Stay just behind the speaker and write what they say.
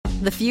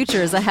The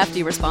future is a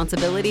hefty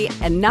responsibility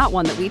and not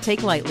one that we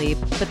take lightly.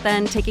 But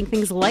then taking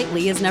things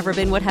lightly has never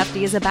been what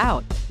Hefty is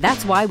about.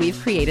 That's why we've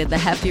created the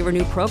Hefty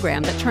Renew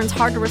program that turns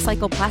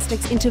hard-to-recycle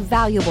plastics into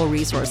valuable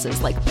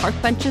resources like park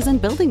benches and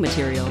building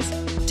materials.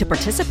 To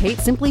participate,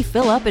 simply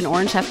fill up an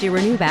orange Hefty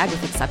Renew bag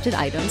with accepted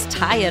items,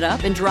 tie it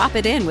up, and drop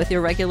it in with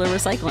your regular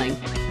recycling.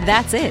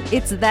 That's it.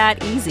 It's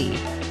that easy.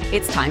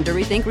 It's time to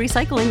rethink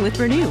recycling with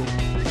Renew.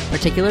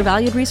 Particular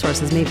valued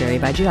resources may vary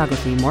by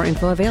geography. More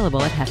info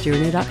available at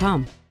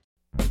heftyrenew.com.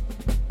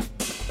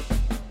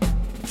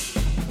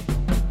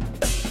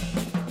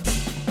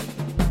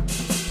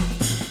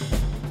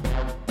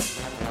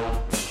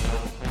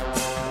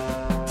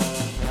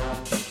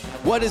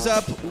 What is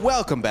up?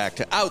 Welcome back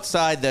to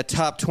Outside the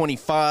Top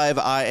 25.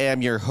 I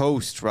am your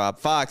host, Rob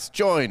Fox,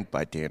 joined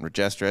by Dan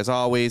Regester, as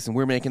always, and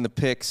we're making the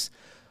picks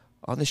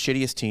on the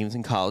shittiest teams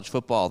in college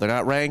football. They're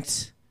not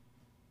ranked.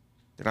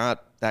 They're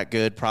not that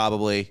good,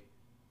 probably,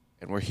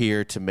 and we're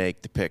here to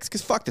make the picks,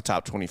 because fuck the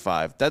top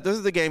 25. Those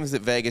are the games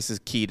that Vegas is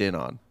keyed in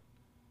on.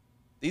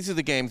 These are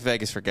the games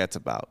Vegas forgets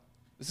about.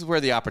 This is where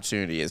the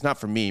opportunity is. Not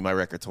for me, my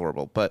record's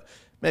horrible, but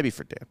maybe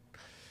for Dan.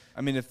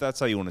 I mean, if that's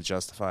how you want to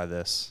justify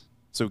this,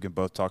 so we can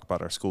both talk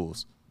about our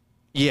schools.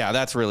 Yeah,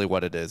 that's really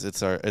what it is.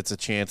 It's a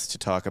chance to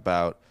talk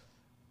about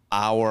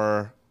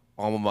our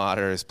alma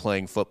maters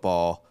playing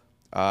football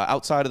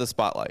outside of the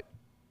spotlight.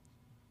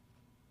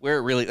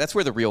 That's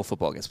where the real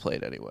football gets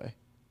played anyway.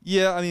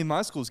 Yeah, I mean,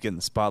 my school's getting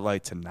the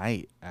spotlight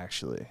tonight,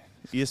 actually.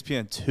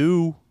 ESPN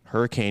 2.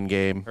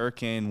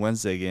 Hurricane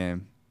Wednesday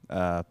game,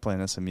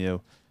 playing SMU.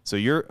 So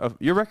your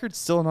record's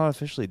still not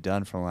officially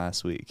done from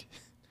last week.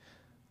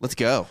 Let's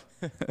go.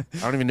 I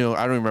don't even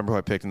remember who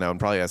I picked in that one.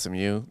 Probably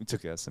SMU. You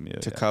took SMU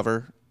to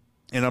cover.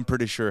 And I'm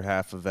pretty sure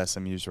half of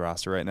SMU's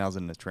roster right now is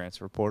in the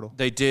transfer portal.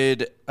 They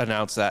did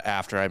announce that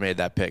after I made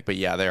that pick, but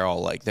yeah, they're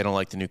all like, they don't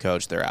like the new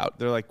coach. They're out.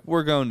 They're like,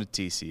 we're going to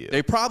TCU.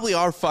 They probably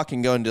are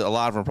fucking going to, a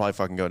lot of them are probably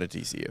fucking going to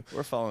TCU.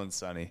 We're following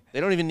Sonny.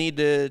 They don't even need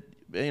to,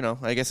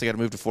 I guess they got to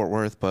move to Fort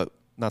Worth, but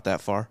not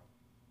that far.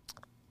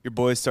 Your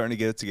boys starting to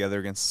get it together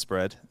against the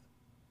spread.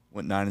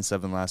 Went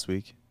 9-7 last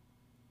week.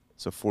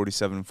 So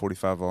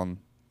 47-45 on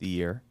the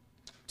year.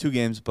 2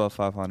 games above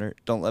 500.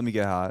 Don't let me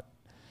get hot.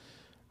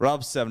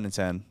 Rob's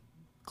 7-10.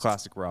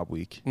 Classic Rob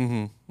week.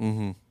 You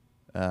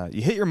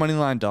hit your money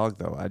line dog,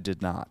 though. I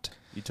did not.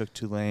 You took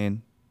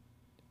Tulane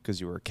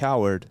because you were a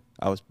coward.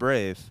 I was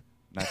brave,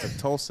 and I took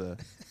Tulsa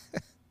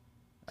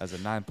as a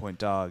 9-point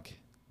dog.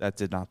 That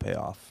did not pay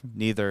off,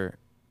 neither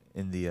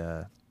in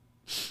the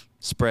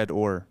spread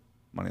or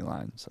money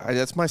line. So.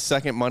 That's my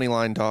second money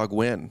line dog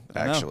win,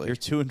 actually. You're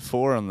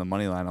 2-4 on the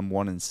money line. I'm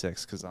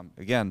 1-6 because I'm,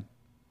 again,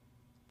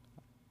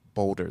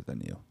 bolder than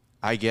you.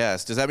 I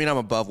guess. Does that mean I'm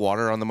above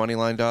water on the money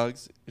line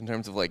dogs in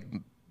terms of like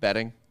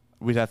betting?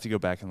 We'd have to go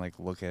back and like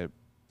look at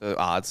the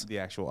odds, the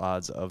actual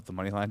odds of the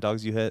money line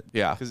dogs you hit.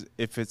 Yeah. Because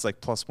if it's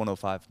like plus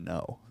 105,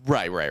 no.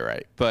 Right.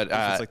 But if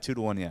it's like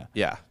 2-1,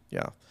 yeah.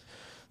 Yeah.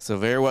 So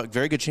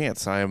very good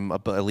chance I'm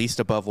at least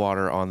above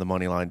water on the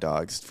money line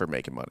dogs for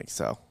making money.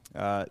 So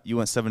you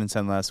went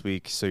 7-10 last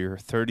week, so you're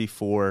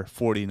 34,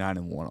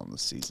 49-1 on the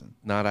season.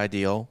 Not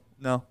ideal.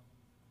 No.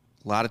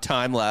 A lot of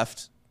time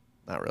left.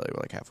 Not really.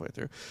 We're like halfway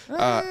through.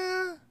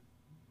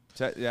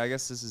 Yeah, I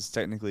guess this is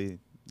technically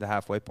the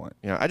halfway point.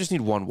 Yeah, I just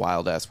need one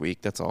wild-ass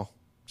week. That's all.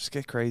 Just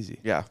get crazy.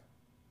 Yeah.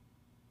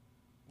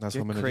 That's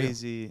what I'm going to do. Get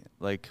crazy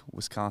like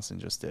Wisconsin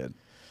just did.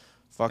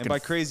 Fucking and by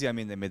crazy, I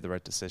mean they made the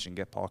right decision.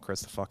 Get Paul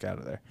Chris the fuck out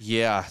of there.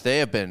 Yeah, they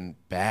have been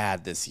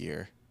bad this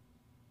year.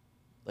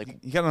 Like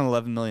you got an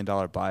 $11 million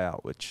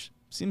buyout, which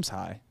seems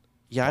high.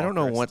 Yeah, I don't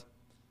know what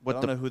I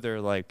don't know who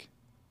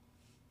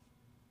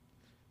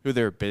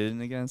they're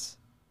bidding against.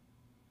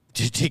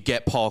 To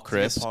get Paul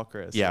Chris.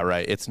 Yeah,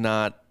 right. It's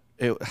not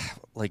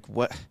like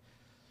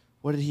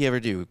what did he ever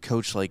do?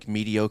 Coach like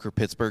mediocre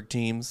Pittsburgh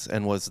teams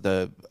and was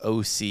the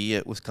OC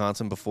at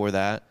Wisconsin before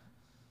that?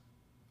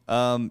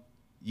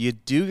 You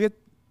do get.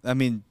 I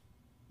mean,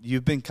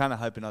 you've been kind of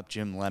hyping up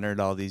Jim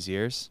Leonard all these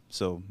years,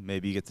 so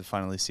maybe you get to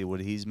finally see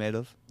what he's made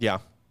of. Yeah,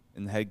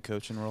 in the head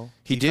coaching role.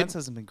 Defense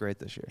hasn't been great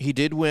this year. He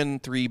did win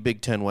 3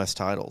 Big Ten West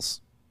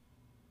titles.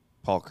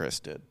 Paul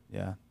Chris did.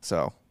 Yeah.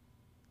 So,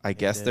 I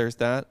guess there's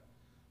that.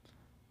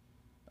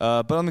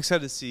 But I'm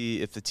excited to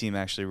see if the team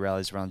actually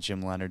rallies around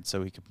Jim Leonard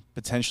so he could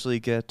potentially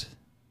get,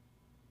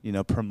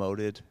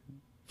 promoted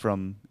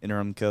from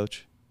interim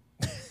coach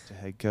to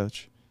head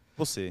coach.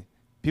 We'll see.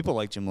 People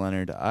like Jim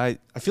Leonard. I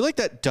feel like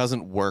that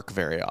doesn't work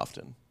very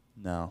often.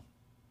 No.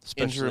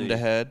 Interim to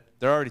head.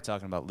 They're already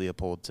talking about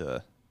Leopold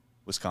to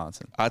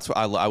Wisconsin. That's what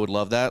I would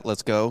love that.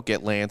 Let's go.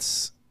 Get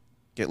Lance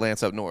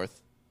up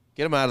north.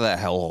 Get him out of that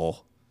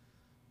hellhole.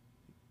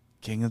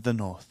 King of the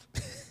North.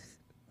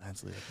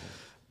 Lance Leopold.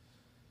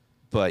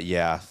 But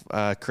yeah,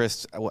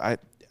 Chris,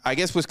 I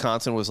guess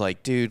Wisconsin was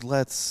like, dude,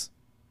 let's.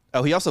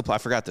 Oh, I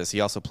forgot this.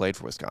 He also played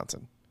for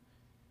Wisconsin,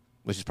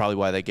 which is probably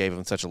why they gave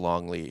him such a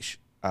long leash.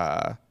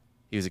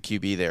 He was a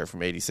QB there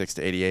from 86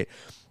 to 88.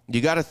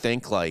 You got to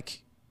think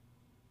like,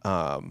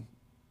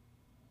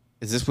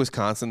 is this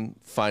Wisconsin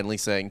finally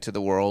saying to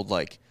the world,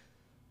 like,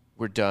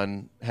 we're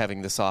done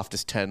having the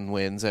softest 10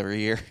 wins every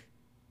year.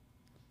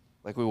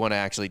 Like, we want to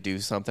actually do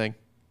something.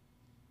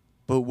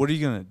 But what are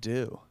you going to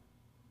do?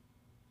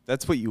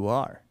 That's what you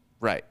are.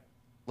 Right.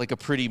 Like a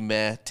pretty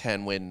meh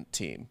 10-win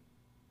team.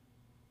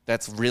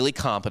 That's really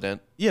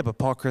competent. Yeah, but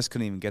Paul Chryst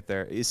couldn't even get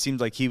there. It seemed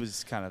like he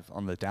was kind of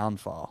on the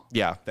downfall.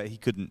 Yeah. That he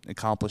couldn't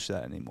accomplish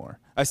that anymore.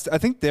 I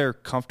think they're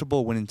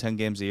comfortable winning 10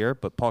 games a year,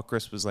 but Paul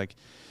Chryst was like,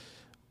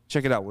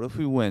 check it out. What if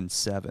we win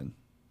 7?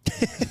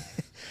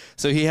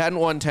 So he hadn't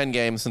won 10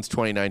 games since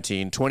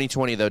 2019.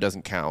 2020, though,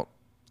 doesn't count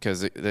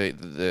because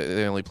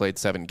they only played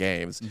 7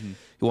 games. Mm-hmm.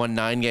 He won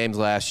 9 games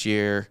last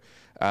year.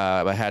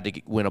 I had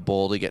to win a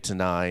bowl to get to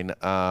 9.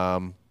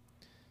 I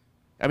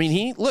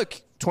mean,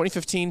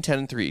 2015,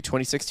 10-3.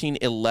 2016,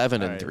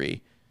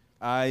 11-3.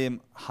 I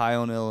am high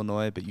on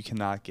Illinois, but you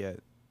cannot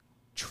get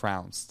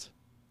trounced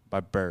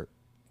by Burt.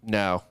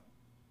 No.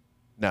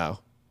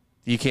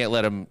 You can't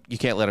let him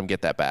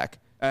get that back.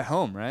 At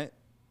home, right?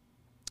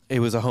 It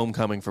was a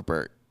homecoming for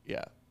Burt.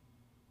 Yeah.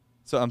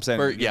 So I'm saying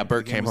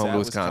Burt came home to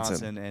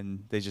Wisconsin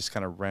and they just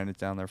kind of ran it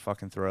down their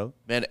fucking throat.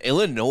 Man,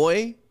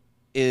 Illinois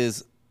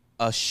is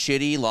a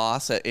shitty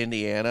loss at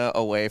Indiana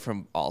away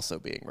from also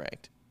being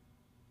ranked.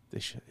 They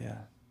should, yeah.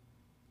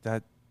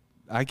 That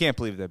I can't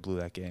believe they blew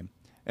that game.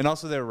 And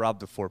also they were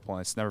robbed of 4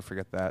 points. Never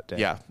forget that day.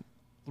 Yeah.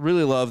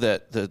 Really love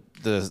that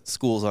the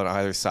schools on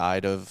either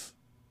side of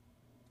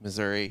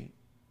Missouri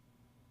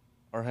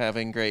are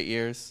having great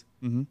years.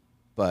 Mm-hmm.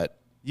 But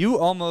you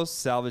almost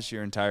salvaged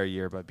your entire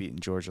year by beating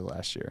Georgia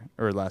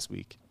last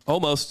week.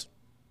 Almost.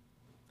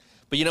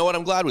 But you know what?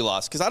 I'm glad we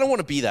lost because I don't want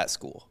to be that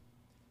school.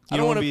 I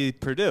don't want to be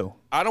Purdue.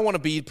 I don't want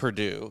to be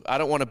Purdue. I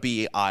don't want to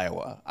be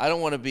Iowa. I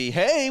don't want to be,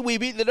 hey, we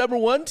beat the number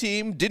 1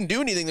 team, didn't do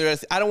anything the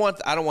rest. I don't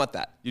want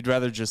that. You'd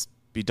rather just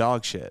be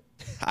dog shit.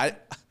 I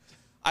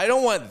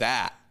don't want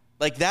that.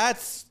 Like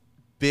that's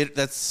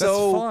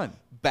so fun.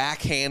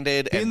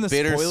 Backhanded Being and the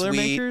bittersweet. spoiler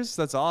makers,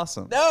 that's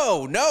awesome.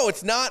 No,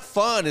 it's not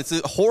fun. It's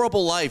a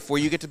horrible life where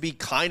you get to be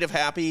kind of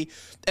happy.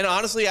 And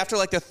honestly, after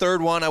like the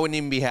 3rd one, I wouldn't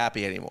even be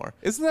happy anymore.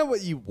 Isn't that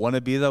what you want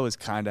to be though? Is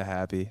kind of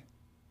happy.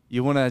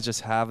 You want to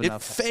just have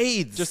enough. It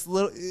fades. Just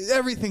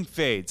everything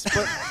fades.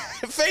 But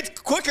it fades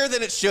quicker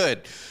than it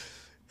should.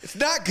 It's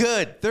not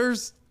good.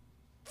 There's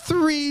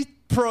 3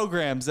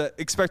 programs that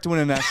expect to win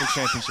a national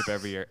championship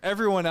every year.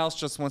 Everyone else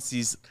just wants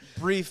these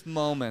brief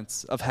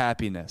moments of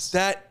happiness.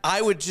 That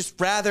I would just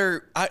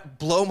rather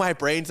blow my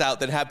brains out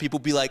than have people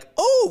be like,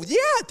 oh, yeah,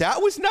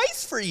 that was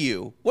nice for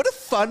you. What a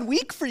fun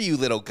week for you,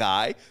 little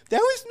guy. That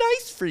was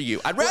nice for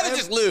you. I'd rather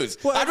just lose.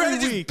 I'd rather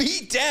just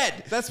be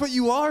dead. That's what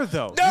you are,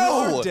 though.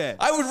 No. You are dead.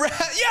 I would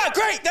yeah,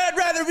 great. I'd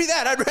rather be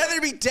that. I'd rather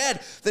be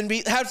dead than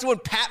have someone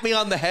pat me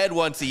on the head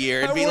once a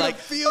year and be like,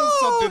 feel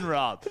something,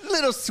 Rob.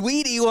 Little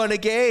sweetie won a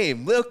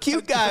game. Little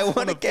cute guy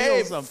won a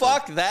game.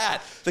 Fuck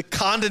that. The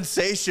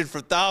condensation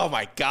for oh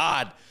my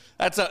God.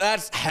 That's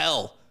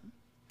hell.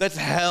 That's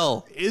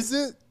hell. Is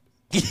it?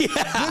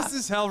 Yeah. This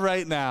is hell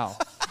right now.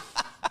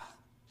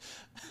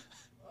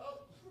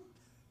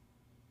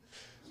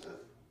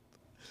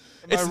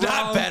 It's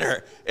not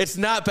better. It's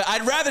not better.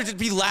 I'd rather just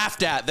be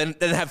laughed at than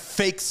have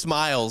fake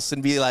smiles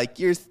and be like,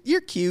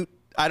 you're cute.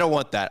 I don't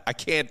want that. I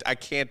can't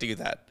do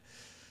that.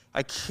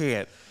 I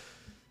can't.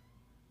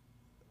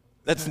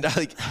 That's not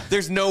like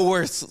there's no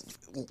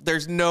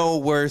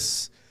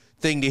worse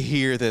thing to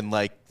hear than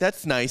like,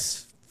 that's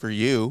nice for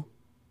you.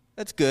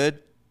 That's good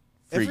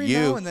for Every you.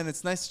 now and then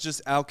it's nice to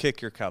just outkick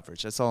your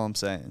coverage. That's all I'm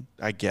saying.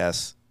 I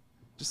guess.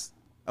 Just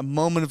a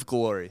moment of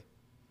glory.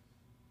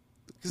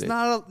 Because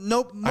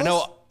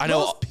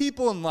most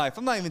people in life,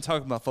 I'm not even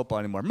talking about football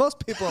anymore.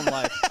 Most people in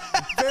life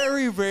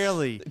very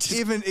rarely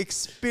even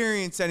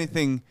experience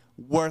anything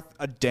worth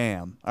a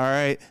damn. All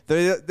right?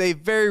 They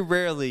very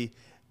rarely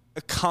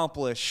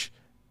accomplish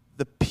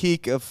the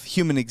peak of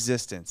human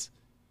existence.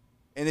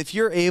 And if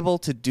you're able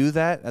to do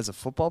that as a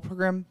football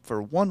program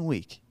for 1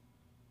 week,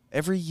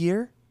 every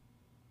year,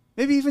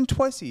 maybe even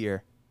twice a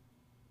year,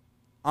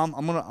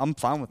 I'm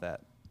fine with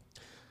that.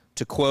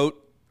 To quote,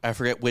 I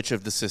forget which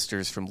of the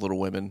sisters from Little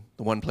Women,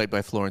 the one played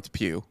by Florence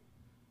Pugh.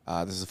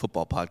 This is a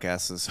football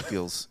podcast. This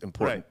feels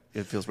important.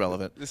 Right. It feels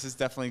relevant. This is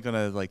definitely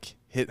going to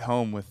hit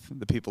home with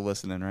the people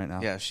listening right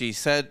now. Yeah, she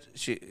said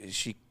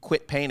she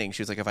quit painting.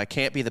 She was like, if I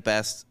can't be the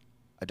best,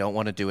 I don't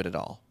want to do it at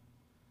all.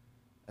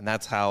 And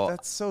that's how.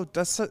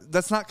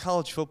 That's not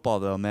college football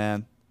though,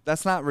 man.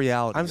 That's not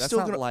reality. That's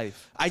not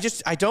life. I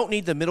don't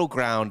need the middle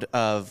ground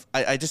of.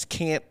 I just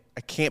can't. I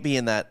can't be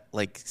in that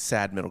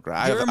sad middle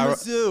ground. You're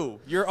Mizzou.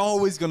 You're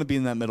always going to be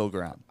in that middle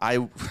ground.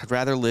 I'd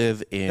rather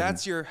live in.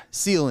 That's your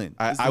ceiling.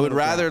 I would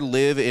rather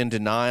live in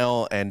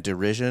denial and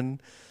derision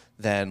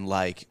than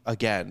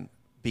again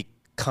be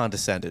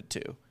condescended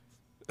to.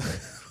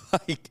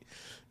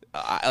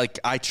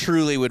 I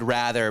truly would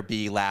rather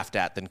be laughed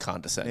at than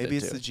condescended to. Maybe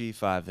it's the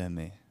G5 in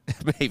me.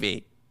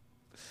 Maybe.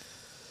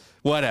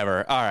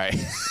 Whatever. All right.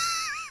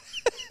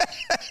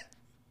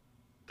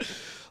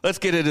 Let's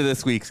get into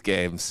this week's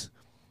games.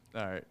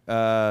 All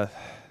right.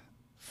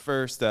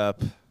 First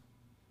up,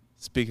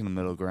 speaking of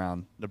middle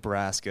ground,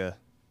 Nebraska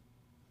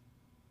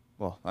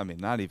Well, I mean,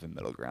 not even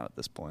middle ground at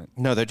this point.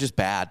 No, they're just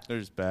bad. They're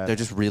just bad. They're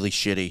just really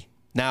shitty.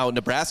 Now,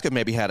 Nebraska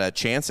maybe had a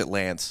chance at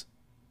Lance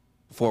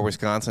before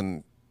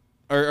Wisconsin.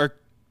 Are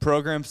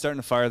programs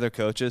starting to fire their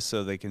coaches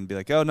so they can be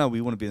like, oh, no, we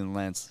want to be in the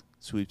Lance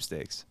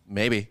sweepstakes?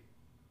 Maybe.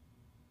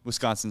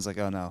 Wisconsin's like,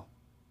 oh, no.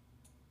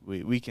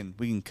 We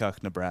can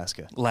cuck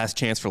Nebraska. Last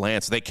chance for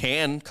Lance. They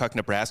can cuck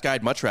Nebraska.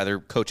 I'd much rather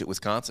coach at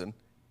Wisconsin.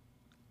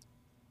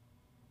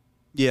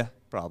 Yeah,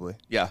 probably.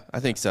 Yeah, I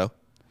think so.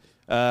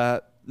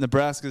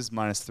 Nebraska's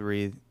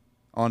 -3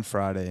 on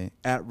Friday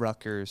at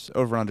Rutgers.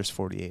 Over-under's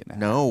 48.5.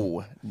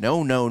 No.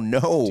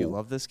 Do you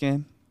love this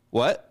game?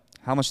 What?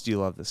 How much do you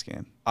love this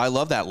game? I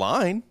love that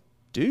line.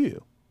 Do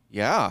you?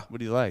 Yeah. What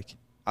do you like?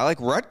 I like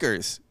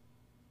Rutgers.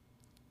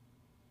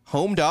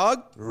 Home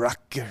dog?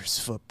 Rutgers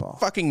football.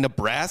 Fucking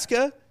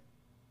Nebraska?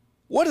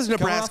 What is Coming off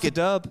Nebraska? a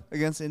dub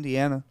against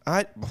Indiana.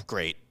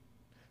 Great.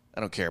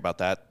 I don't care about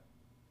that.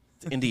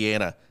 It's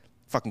Indiana.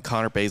 Fucking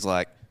Connor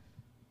Bazelak.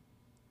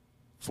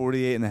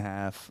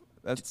 48.5.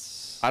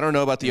 That's. I don't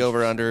know about the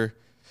over-under.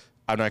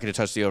 I'm not going to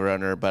touch the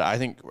over-under, but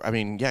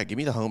yeah, give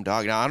me the home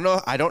dog. Now,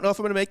 I don't know if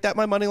I'm going to make that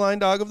my money line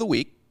dog of the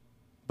week.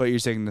 But you're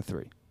taking the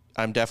 3.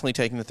 I'm definitely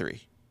taking the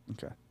 3.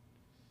 Okay.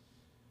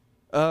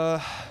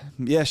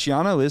 Yeah,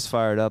 Shiano is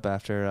fired up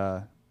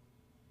after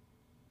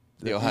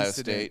The Ohio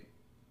incident State.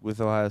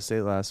 with Ohio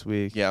State last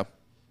week. Yeah.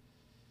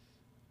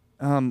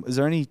 Is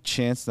there any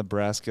chance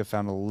Nebraska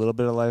found a little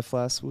bit of life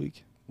last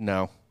week?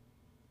 No,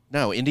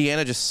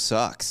 Indiana just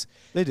sucks.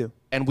 They do.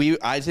 And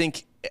I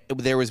think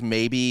there was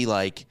maybe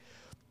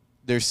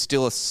there's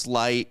still a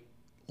slight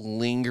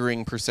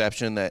lingering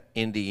perception that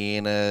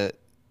Indiana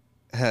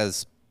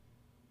has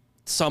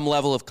some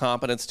level of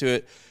competence to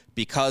it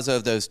because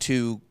of those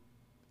 2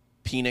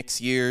 Penix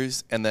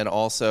years, and then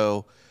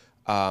also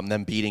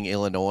them beating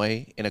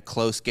Illinois in a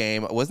close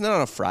game. Wasn't it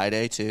on a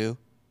Friday too?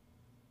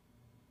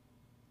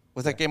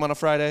 Was that game on a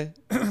Friday?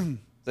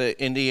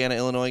 The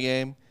Indiana-Illinois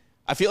game?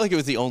 I feel like it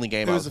was the only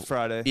game. It was a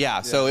Friday.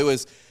 Yeah, so it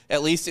was,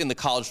 at least in the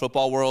college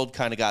football world,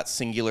 kind of got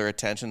singular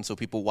attention. So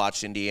people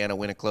watched Indiana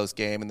win a close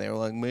game, and they were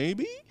like,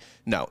 maybe?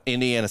 No,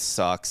 Indiana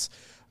sucks.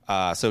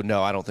 So,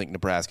 no, I don't think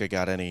Nebraska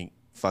got any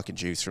fucking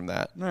juice from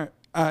that. All right.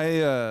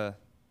 I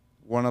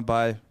want to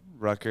buy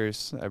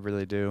Rutgers. I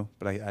really do,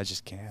 but I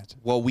just can't.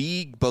 Well,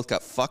 we both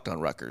got fucked on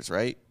Rutgers,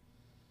 right?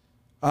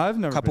 I've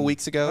never. A couple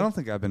weeks ago? I don't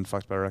think I've been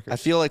fucked by Rutgers. I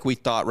feel like we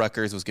thought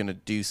Rutgers was going to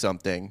do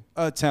something.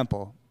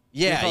 Temple.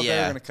 Yeah, we thought they were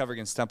yeah. going to cover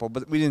against Temple,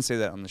 but we didn't say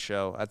that on the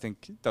show. I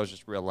think that was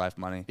just real life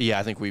money. Yeah,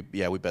 I think we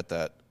bet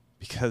that.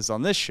 Because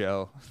on this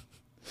show,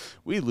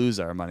 we lose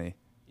our money.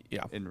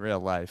 Yeah. In real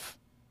life.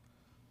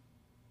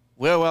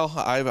 Well,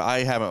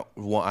 I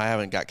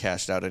haven't got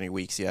cashed out any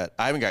weeks yet.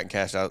 I haven't gotten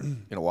cashed out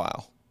in a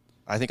while.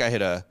 I think I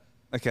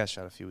cashed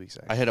out a few weeks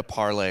ago. I hit a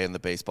parlay in the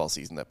baseball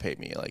season that paid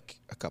me like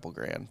a couple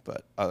grand,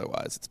 but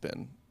otherwise it's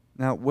been.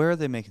 Now, where are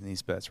they making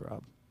these bets,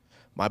 Rob?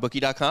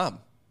 MyBookie.com.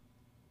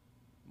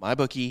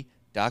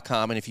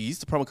 MyBookie.com, and if you use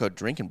the promo code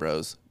Drinkin'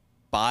 Bros,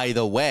 by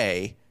the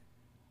way,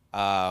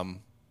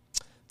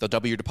 they'll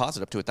double your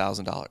deposit up to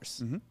 $1,000.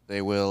 Mm-hmm.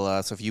 They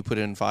will. So if you put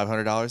in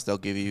 $500, they'll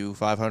give you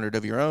 $500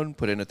 of your own.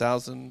 Put in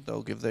 $1,000,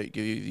 they'll give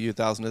you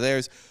 $1,000 of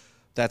theirs.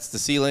 That's the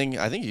ceiling.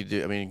 I think you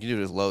do. I mean, you can do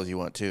it as low as you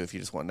want to if you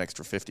just want an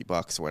extra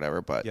 $50 or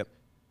whatever. But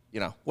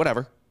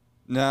whatever.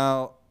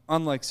 Now,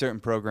 unlike certain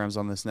programs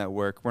on this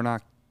network, we're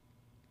not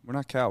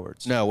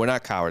cowards. No, we're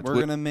not cowards. We're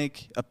gonna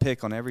make a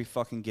pick on every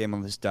fucking game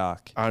on this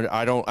dock.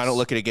 I don't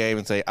look at a game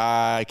and say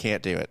I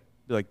can't do it.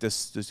 Be like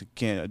this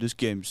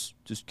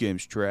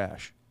game's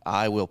trash.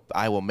 I will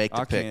make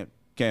the pick.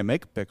 Can't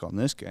make a pick on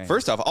this game.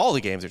 First off, all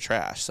the games are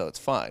trash, so it's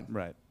fine.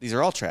 Right. These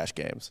are all trash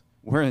games.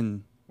 We're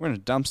in a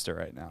dumpster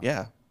right now.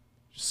 Yeah.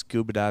 Just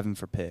scuba diving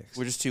for picks.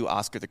 We're just two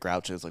Oscar the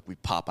Grouches. Like, we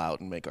pop out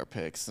and make our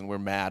picks, and we're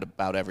mad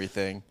about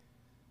everything.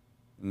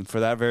 And for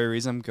that very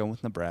reason, I'm going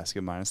with Nebraska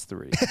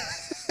 -3.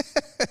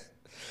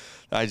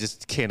 I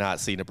just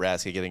cannot see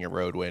Nebraska getting a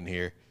road win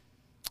here.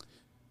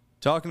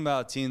 Talking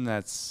about a team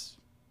that's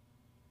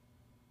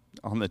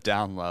on the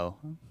down low.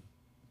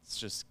 It's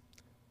just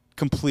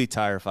complete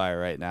tire fire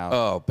right now.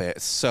 Oh,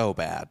 so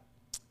bad.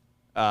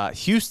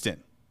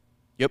 Houston.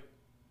 Yep.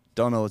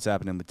 Don't know what's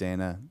happening with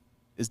Dana.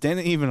 Is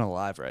Dana even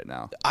alive right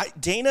now?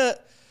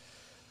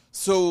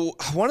 So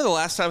one of the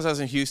last times I was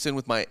in Houston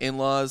with my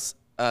in-laws,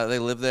 they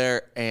live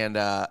there, and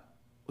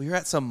we were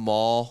at some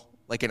mall,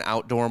 like an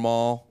outdoor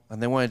mall,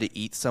 and they wanted to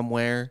eat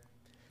somewhere.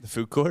 The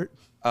food court?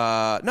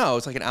 No,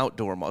 it's like an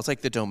outdoor mall. It's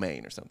like the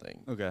Domain or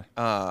something. Okay.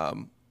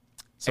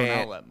 So an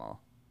outlet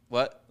mall.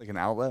 What? Like an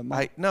outlet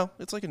mall? No,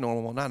 it's like a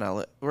normal mall, not an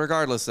outlet.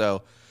 Regardless,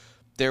 though,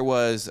 there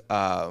was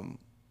a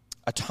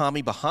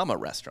Tommy Bahama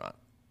restaurant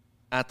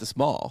at this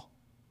mall.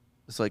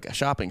 It's like a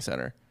shopping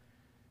center.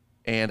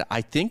 And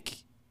I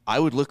think I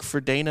would look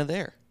for Dana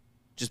there.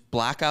 Just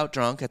blackout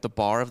drunk at the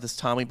bar of this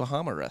Tommy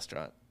Bahama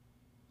restaurant.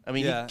 I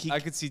mean, yeah, I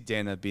could see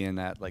Dana being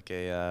at like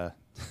a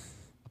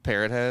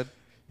Parrot Head.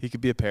 He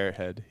could be a Parrot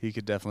Head. He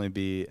could definitely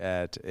be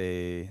at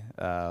a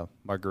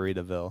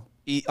Margaritaville.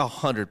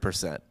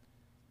 100%.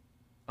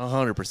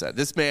 100%.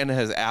 This man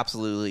has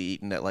absolutely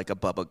eaten at like a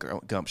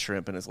Bubba Gump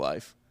shrimp in his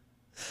life.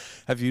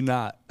 Have you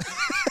not?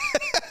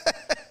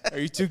 Are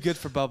you too good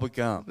for bubble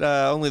gum?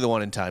 Only the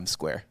one in Times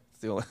Square.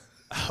 It's the only.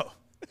 Oh,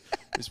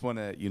 there's one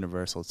at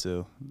Universal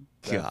too.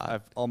 God.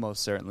 I've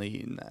almost certainly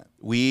eaten that.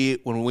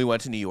 When we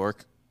went to New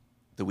York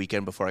the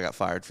weekend before I got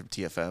fired from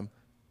TFM,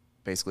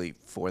 basically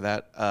for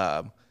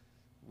that,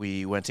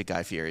 we went to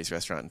Guy Fieri's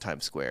restaurant in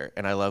Times Square.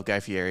 And I love Guy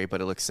Fieri,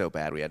 but it looked so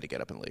bad we had to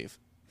get up and leave.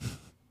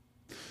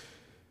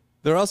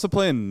 They're also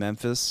playing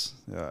Memphis,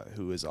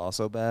 who is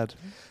also bad.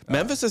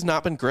 Memphis has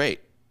not been great.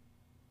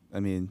 I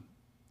mean,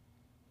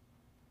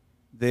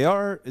 they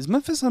are. Is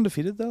Memphis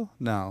undefeated though?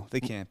 No, they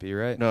can't be,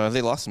 right? No,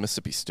 they lost to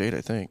Mississippi State,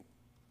 I think.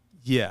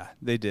 Yeah,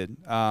 they did.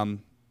 But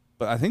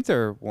I think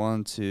they're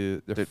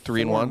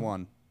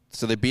 3-1.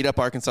 So they beat up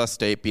Arkansas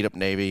State, beat up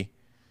Navy,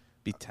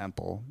 beat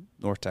Temple,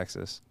 North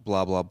Texas,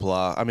 blah blah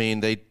blah. I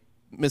mean,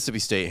 Mississippi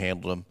State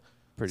handled them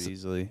pretty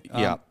easily.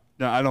 Yeah.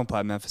 No, I don't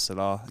buy Memphis at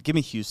all. Give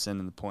me Houston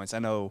and the points. I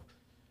know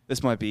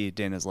this might be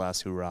Dana's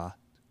last hurrah.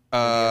 He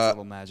has a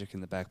little magic in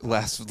the back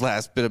pocket.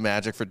 Last bit of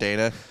magic for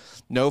Dana.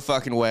 No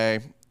fucking way.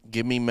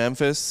 Give me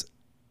Memphis,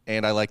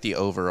 and I like the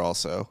over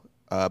also.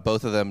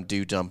 Both of them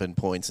do dump in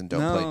points and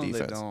don't play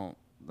defense. No,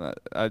 they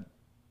don't.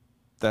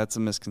 That's a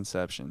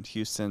misconception.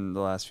 Houston,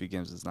 the last few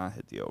games, has not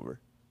hit the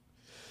over.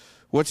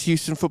 What's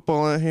Houston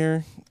football at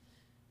here?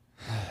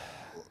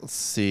 Let's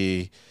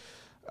see.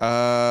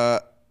 They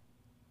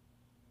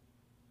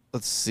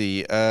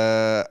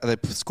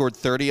scored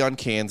 30 on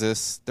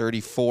Kansas,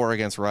 34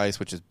 against Rice,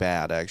 which is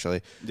bad,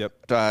 actually.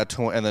 Yep.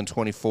 And then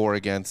 24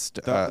 against...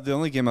 the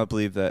only game I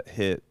believe that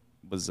hit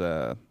was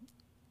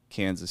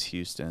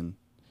Kansas-Houston.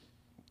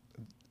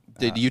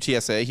 Did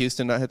UTSA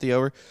Houston not hit the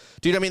over?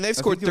 Dude, I mean, they've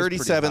scored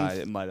 37.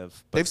 It might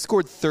have. They've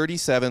scored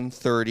 37,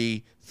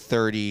 30,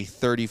 30,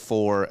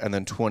 34, and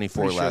then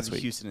 24 last the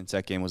week. Houston and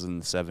Tech game was in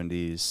the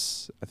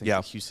 70s. I think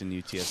the Houston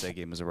UTSA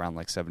game was around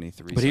like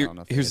 73.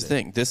 But here's the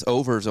thing. This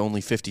over is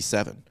only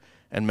 57.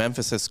 And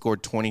Memphis has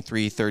scored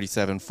 23,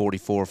 37,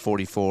 44,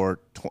 44.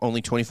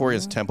 Only 24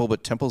 against Temple,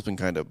 but Temple's been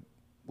kind of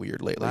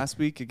weird lately. Last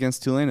week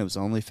against Tulane, it was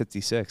only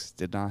 56.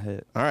 Did not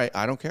hit. All right.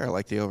 I don't care. I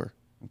like the over.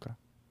 Okay.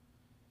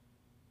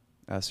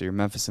 So you're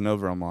Memphis and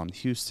over. I'm on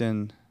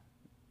Houston.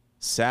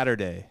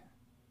 Saturday.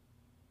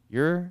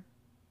 You're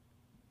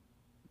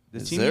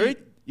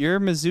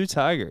Mizzou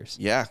Tigers.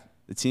 Yeah.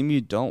 The team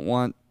you don't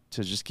want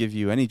to just give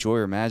you any joy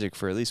or magic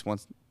for at least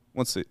once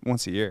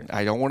a year.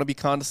 I don't want to be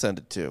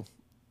condescended to.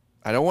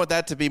 I don't want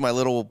that to be my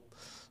little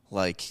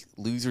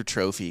loser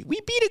trophy.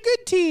 We beat a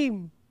good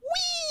team.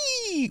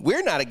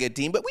 We're not a good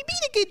team, but we beat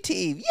a good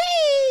team.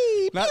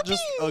 Yay! Not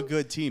just a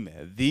good team,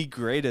 the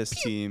greatest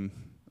team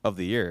of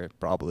the year,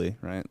 probably,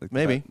 right?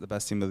 Maybe the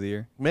best team of the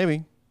year.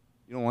 Maybe.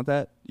 You don't want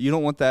that. You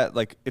don't want that.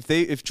 Like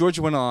if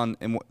Georgia went on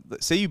and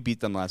say you beat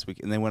them last week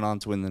and they went on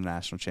to win the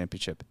national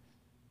championship,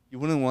 you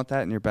wouldn't want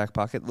that in your back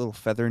pocket, a little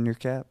feather in your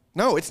cap.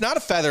 No, it's not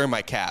a feather in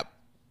my cap.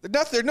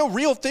 There's no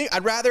real thing. I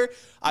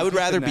would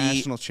rather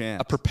be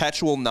a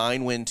perpetual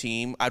 9-win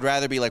team. I'd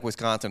rather be like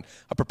Wisconsin,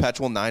 a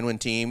perpetual 9-win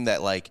team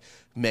that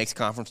makes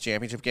conference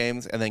championship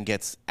games and then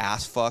gets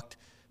ass fucked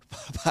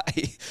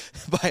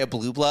by a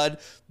blue blood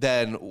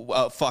than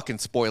a fucking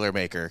spoiler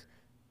maker.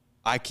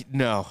 I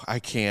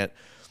can't.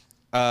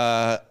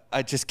 I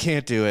just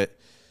can't do it.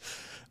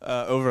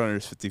 Over under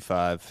is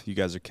 55. You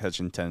guys are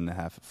catching 10.5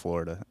 at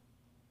Florida.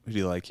 Who do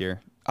you like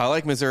here? I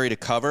like Missouri to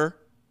cover.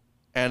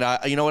 And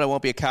you know what? I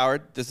won't be a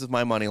coward. This is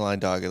my money line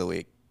dog of the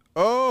week.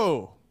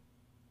 Oh,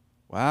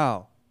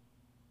 wow!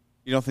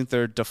 You don't think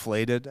they're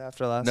deflated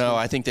after last week? No,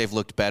 I think they've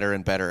looked better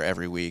and better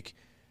every week.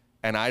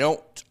 And I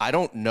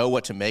don't know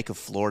what to make of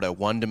Florida.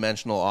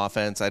 One-dimensional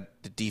offense. The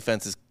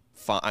defense is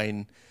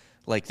fine.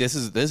 This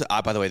is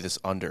by the way, this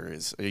under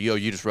is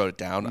you just wrote it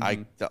down.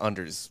 Mm-hmm. The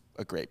under is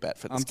a great bet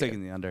for this. I'm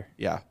taking the under.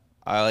 Yeah,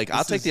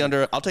 I'll take the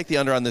under. I'll take the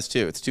under on this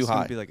too. It's too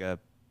high. It's gonna be like a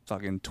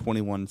fucking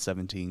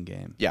 21-17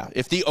 game. Yeah,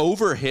 if the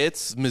over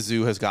hits,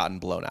 Mizzou has gotten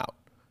blown out.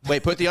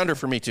 Wait, put the under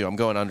for me too. I'm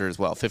going under as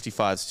well.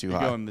 55 is too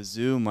high. You're going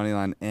Mizzou money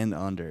line and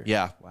under.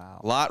 Yeah, wow.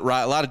 A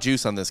lot of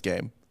juice on this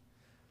game.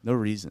 No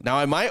reason. Now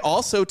I might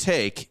also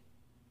take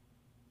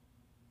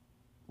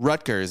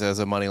Rutgers as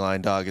a money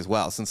line dog as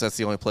well, since that's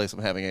the only place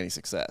I'm having any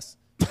success.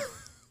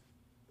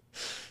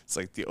 It's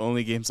like the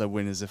only games I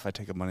win is if I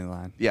take a money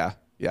line. Yeah.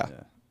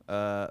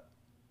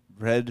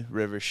 Red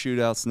River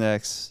Shootouts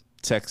next.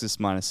 Texas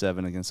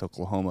 -7 against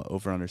Oklahoma.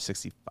 Over under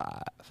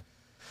 65.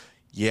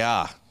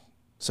 Yeah.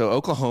 So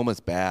Oklahoma's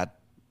bad.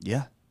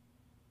 Yeah.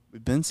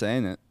 We've been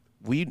saying it.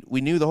 We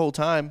knew the whole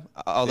time,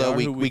 although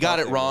we got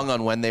it wrong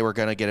on when they were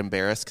going to get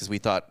embarrassed because we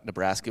thought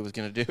Nebraska was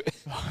going to do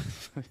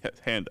it.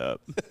 Hand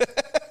up.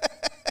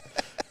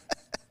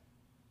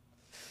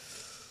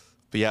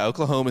 But yeah,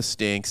 Oklahoma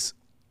stinks.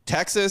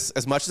 Texas,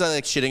 as much as I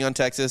like shitting on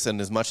Texas and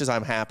as much as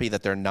I'm happy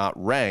that they're not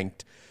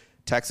ranked,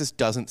 Texas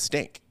doesn't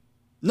stink.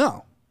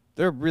 No,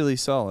 they're really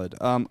solid.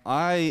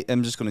 I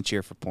am just going to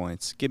cheer for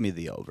points. Give me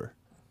the over.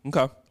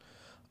 Okay.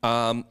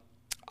 I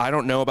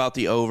don't know about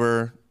the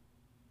over,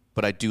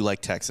 but I do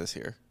like Texas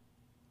here.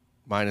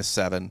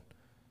 -7.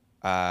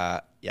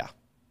 Yeah.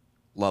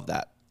 Love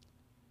that.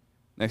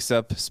 Next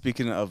up,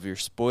 speaking of your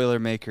spoiler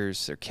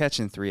makers, they're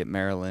catching 3 at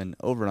Maryland.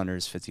 Over and under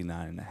is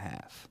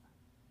 59.5.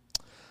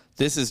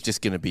 This is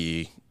just going to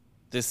be.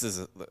 This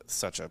is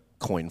such a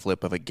coin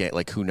flip of a game.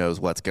 Like, who knows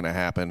what's going to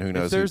happen? Who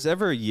knows? If there's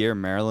ever a year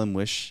Maryland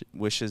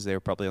wishes they were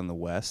probably on the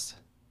West.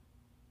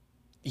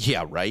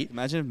 Yeah, right?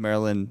 Imagine if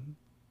Maryland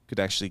could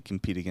actually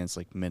compete against,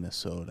 like,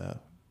 Minnesota.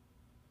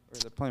 Or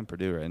they're playing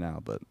Purdue right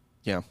now, but.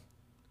 Yeah.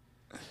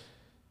 I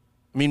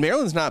mean,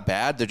 Maryland's not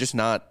bad. They're just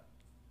not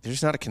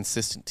a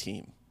consistent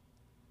team.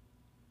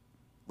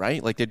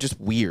 Right? Like, they're just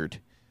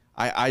weird.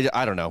 I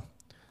don't know.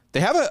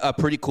 They have a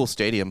pretty cool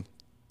stadium,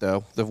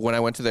 though. When I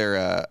went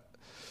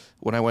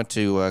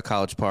to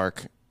College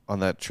Park on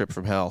that trip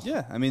from hell.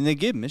 Yeah, I mean, they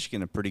gave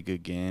Michigan a pretty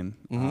good game.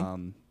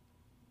 Mm-hmm.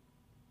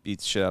 Beat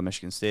the shit out of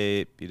Michigan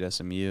State, beat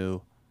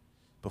SMU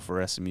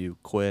before SMU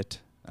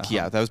quit.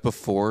 Yeah, that was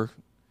before.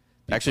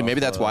 Actually,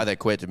 maybe that's why they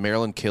quit. Did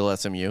Maryland kill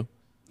SMU?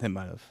 They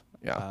might have.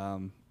 Yeah.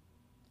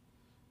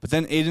 But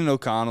then Aiden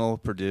O'Connell,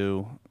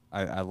 Purdue,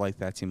 I like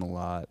that team a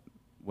lot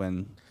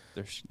when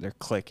they're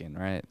clicking,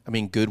 right? I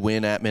mean, good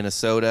win at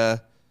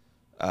Minnesota.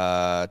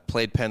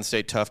 Played Penn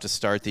State tough to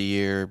start the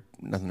year.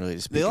 Nothing really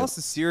to speak They of. lost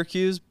to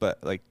Syracuse,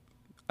 but, like,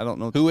 I don't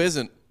know. Who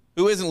isn't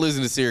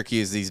losing to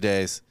Syracuse these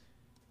days?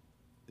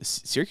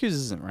 Syracuse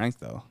isn't ranked,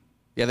 though.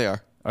 Yeah, they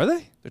are. Are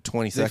they? They're Did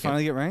 22nd. they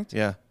finally get ranked?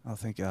 Yeah. Oh,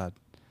 thank God.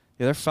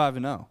 Yeah, they're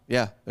 5-0.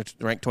 Yeah, they're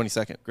ranked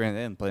 22nd. Granted,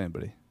 they didn't play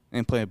anybody. They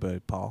didn't play anybody,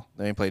 Paul.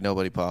 They ain't played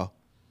nobody, Paul.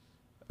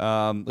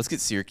 Let's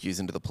get Syracuse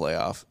into the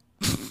playoff.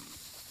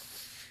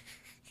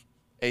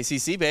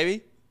 ACC,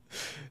 baby.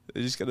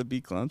 They just got to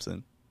beat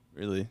Clemson,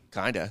 really.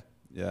 Kinda.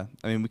 Yeah.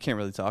 I mean, we can't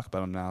really talk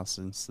about them now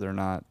since they're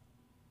not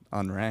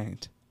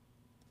unranked.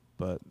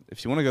 But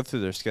if you want to go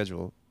through their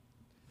schedule,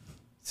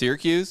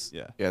 Syracuse?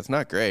 Yeah. Yeah, it's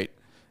not great.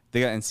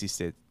 they got NC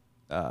State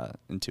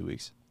in 2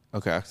 weeks.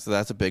 Okay, so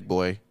that's a big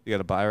boy. They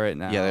got a bye right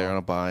now. Yeah, they're on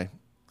a bye.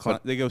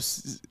 They go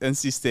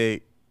NC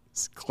State,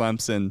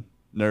 Clemson,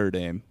 Notre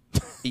Dame.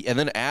 And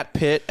then at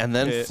Pitt, and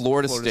then Pitt,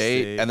 Florida Florida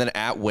State, State. and then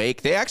at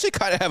Wake. They actually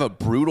kind of have a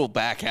brutal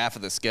back half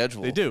of the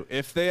schedule. They do.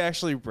 If they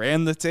actually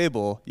ran the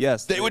table,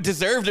 yes. They would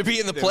deserve to be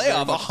in the they very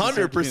playoff, much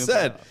deserve to be in the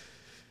 100%. playoff.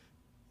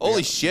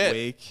 Holy shit.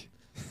 Wake.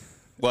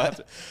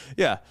 What?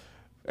 Yeah.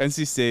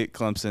 NC State,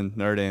 Clemson,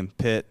 Notre Dame,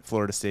 Pitt,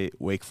 Florida State,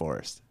 Wake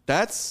Forest.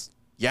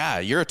 Yeah,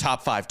 you're a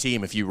top 5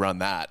 team if you run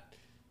that.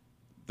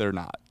 They're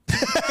not.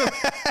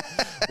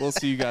 We'll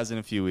see you guys in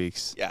a few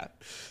weeks. Yeah.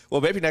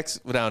 Well, maybe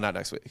not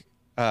next week.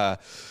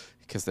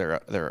 Because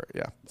they're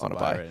on a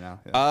bye right now.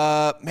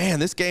 Yeah. Man,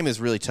 this game is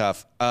really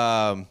tough.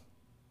 I'll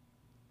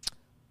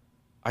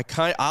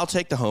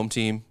take the home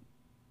team.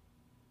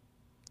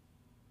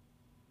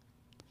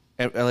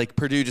 And like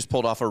Purdue just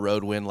pulled off a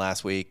road win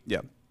last week.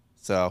 Yeah.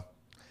 So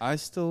I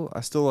still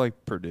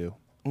like Purdue.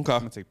 okay. I'm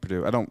gonna take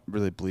Purdue. I don't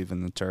really believe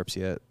in the Terps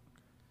yet.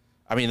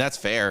 I mean, that's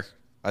fair.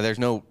 There's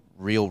no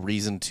real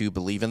reason to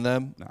believe in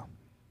them. No.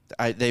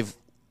 They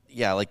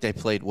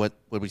played what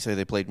would we say?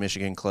 They played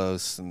Michigan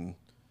close and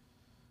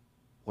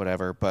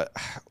whatever. But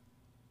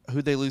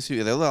who'd they lose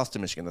to? They lost to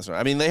Michigan this one.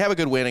 I mean, they have a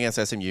good win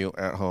against SMU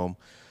at home.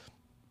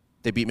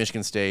 They beat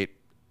Michigan State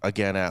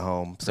again at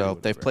home. So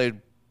they've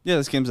played. Yeah,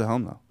 this game's at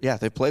home though. Yeah,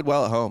 they played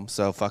well at home.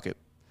 So fuck it.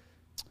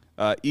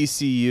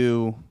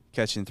 ECU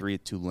catching 3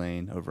 at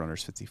Tulane. Over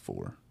unders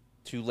 54.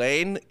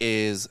 Tulane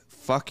is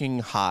fucking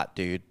hot,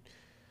 dude.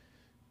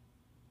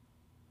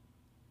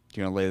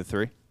 You gonna lay the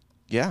 3?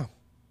 Yeah.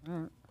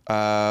 All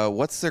right.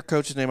 What's their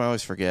coach's name? I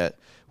always forget.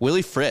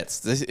 Willie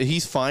Fritz.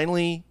 He's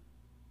finally.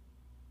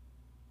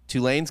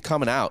 Tulane's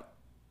coming out.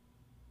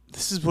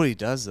 This is what he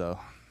does though.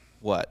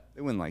 What?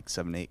 They win like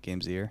 7-8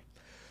 games a year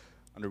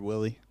under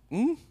Willie.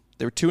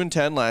 They were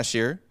 2-10 last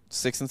year.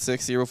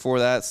 6-6 year before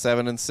that.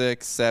 7-6,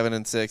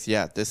 7-6.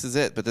 Yeah, this is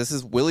it. But this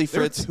is Willie They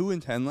were Fritz.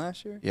 2-10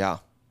 last year. Yeah,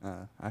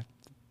 I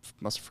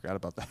must have forgot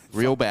about that.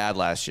 real bad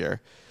last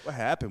year. What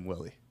happened,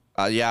 Willie?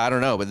 Yeah, I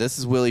don't know, but this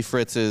is Willie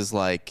Fritz's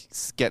like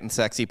getting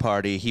sexy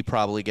party. He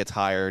probably gets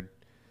hired.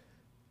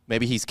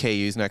 Maybe he's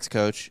KU's next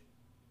coach.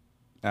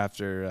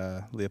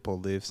 After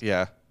Leopold leaves.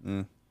 Yeah.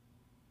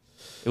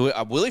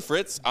 Willie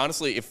Fritz,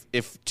 honestly,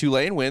 if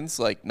Tulane wins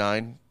like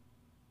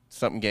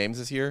 9-something games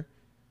this year,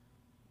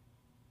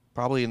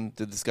 probably in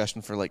the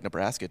discussion for like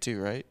Nebraska too,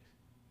 right?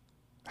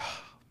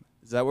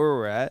 Is that where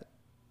we're at?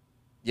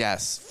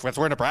 Yes, that's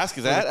where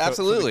Nebraska's For at. the for the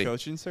Absolutely.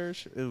 coaching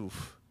search?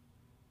 Oof.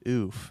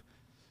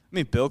 I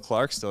mean, Bill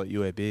Clark's still at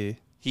UAB.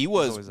 He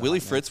always was a Willie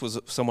hot Fritz was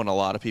someone a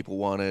lot of people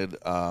wanted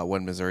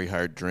when Missouri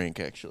hired Drink.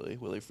 Actually,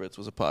 Willie Fritz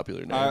was a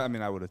popular name. I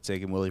mean, I would have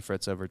taken Willie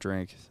Fritz over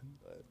Drink.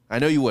 I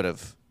know you would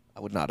have. I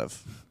would not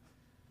have.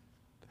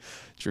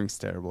 Drink's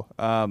terrible.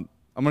 I'm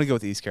gonna go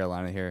with East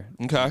Carolina here.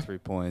 Okay. 3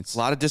 points. A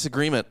lot of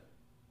disagreement.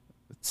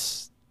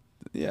 That's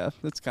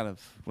kind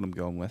of what I'm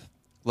going with.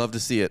 Love to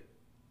see it.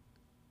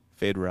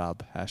 Fade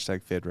Rob. #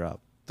 Fade Rob.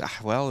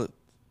 Well,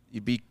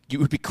 you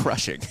would be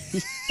crushing.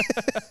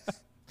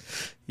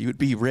 You would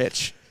be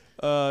rich.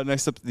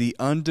 Next up, the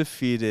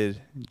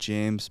undefeated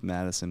James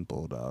Madison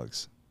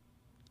Bulldogs.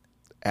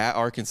 At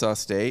Arkansas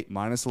State.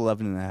 Minus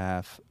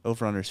 11.5.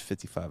 Over unders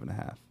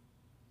 55.5.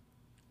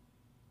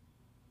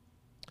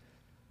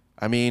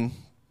 I mean,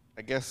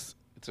 I guess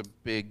it's a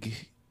big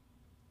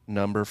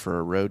number for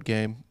a road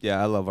game.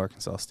 Yeah, I love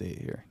Arkansas State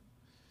here.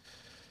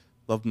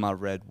 Love my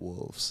Red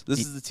Wolves. This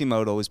is the team I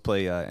would always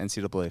play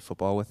NCAA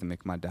football with and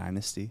make my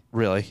dynasty.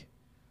 Really?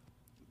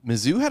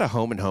 Mizzou had a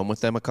home and home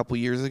with them a couple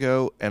years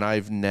ago, and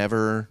I've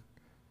never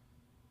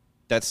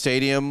 – that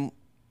stadium,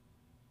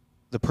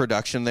 the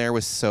production there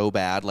was so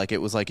bad. Like it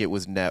was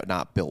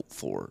not built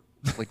for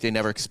 – like they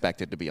never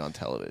expected to be on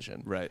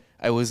television. Right.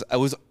 I was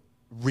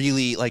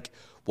really – like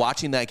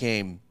watching that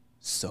game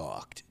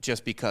sucked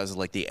just because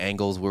like the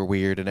angles were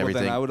weird and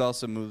everything. Then I would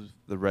also move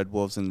the Red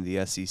Wolves into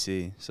the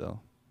SEC, so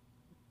 –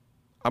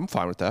 I'm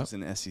fine with that. It's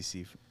an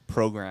SEC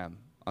program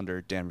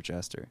under Dan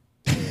Rochester.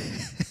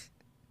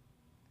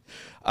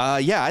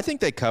 Yeah, I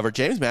think they cover.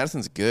 James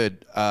Madison's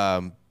good,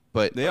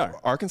 but they are.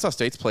 Arkansas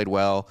State's played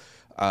well.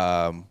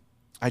 I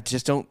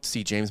just don't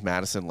see James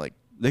Madison like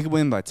they could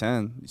win by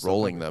 10,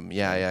 rolling them.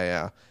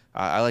 Yeah.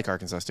 I like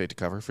Arkansas State to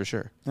cover for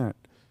sure. All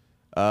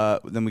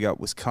right. Then we got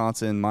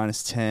Wisconsin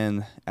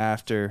 -10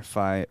 after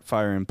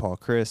firing Paul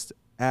Chryst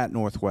at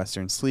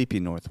Northwestern,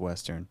 sleepy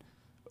Northwestern.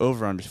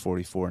 Over under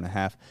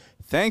 44.5.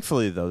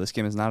 Thankfully, though, this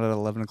game is not at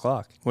 11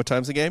 o'clock. What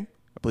time's the game?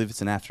 I believe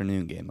it's an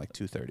afternoon game, like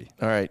 2:30.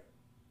 All right.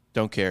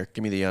 Don't care.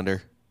 Give me the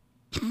under.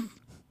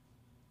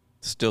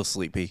 Still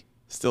sleepy.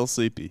 Still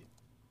sleepy.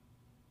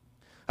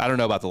 I don't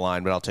know about the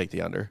line, but I'll take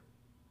the under.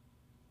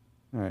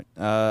 All right.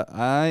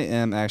 I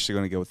am actually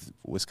going to go with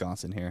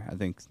Wisconsin here. I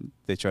think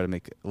they try to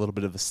make a little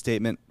bit of a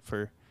statement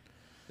for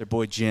their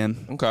boy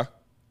Jim. Okay.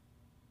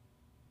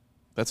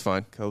 That's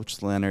fine.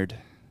 Coach Leonard.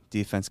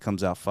 Defense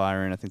comes out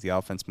firing. I think the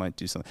offense might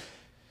do something.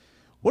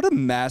 What a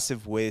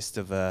massive waste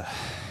of a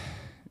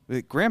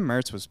Graham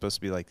Mertz was supposed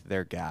to be like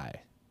their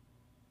guy.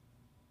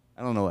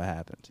 I don't know what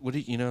happened. What do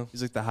you know?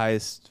 He's like the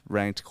highest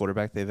ranked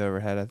quarterback they've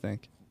ever had, I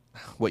think.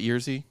 What year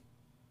is he?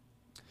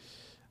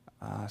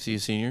 Is he a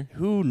senior?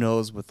 Who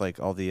knows with like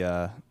all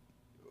the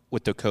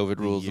with the COVID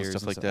rules and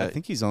stuff like that? I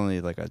think he's only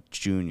like a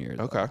junior.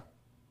 Though. Okay.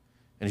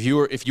 And if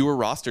you were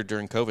rostered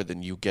during COVID,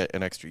 then you get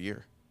an extra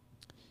year.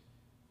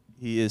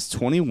 He is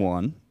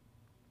 21.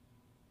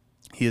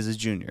 He is a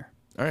junior.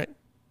 All right.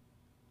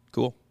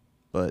 Cool.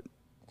 But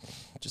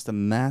just a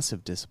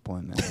massive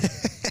disappointment.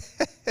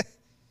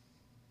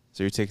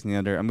 So you're taking the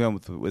under. I'm going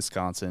with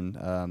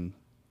Wisconsin.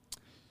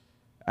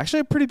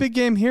 Actually, a pretty big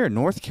game here.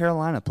 North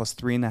Carolina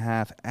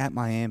 +3.5 at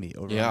Miami.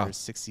 Over under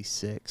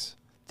 66.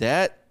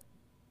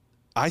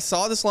 I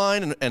saw this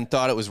line and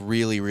thought it was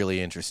really, really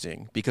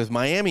interesting because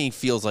Miami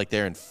feels like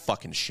they're in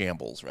fucking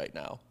shambles right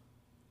now.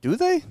 Do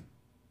they?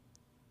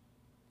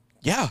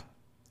 Yeah.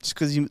 Just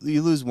because you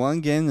lose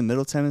one game in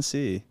Middle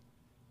Tennessee.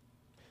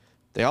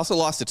 They also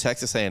lost to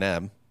Texas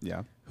A&M.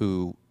 Yeah.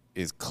 Who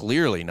is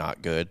clearly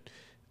not good.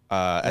 They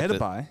had a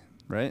bye,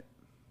 right?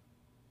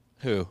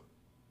 Who?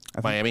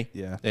 Miami?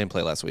 Yeah. They didn't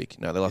play last week.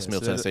 No, they lost to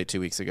Middle Tennessee 2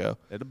 weeks ago.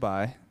 They had a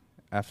bye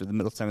after the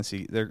Middle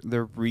Tennessee. They're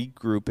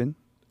regrouping.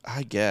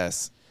 I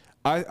guess.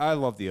 I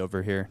love the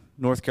over here.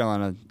 North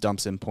Carolina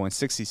dumps in points.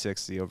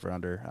 66 the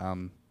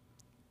over-under.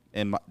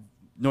 And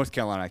North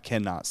Carolina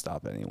cannot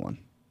stop anyone.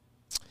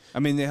 I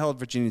mean, they held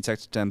Virginia Tech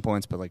to 10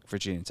 points, but like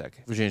Virginia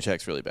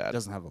Tech's really bad.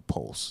 Doesn't have a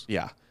pulse.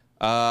 Yeah.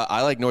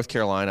 I like North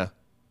Carolina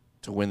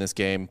to win this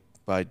game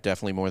by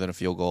definitely more than a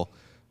field goal.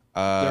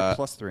 They're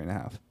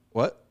 +3.5.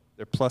 What?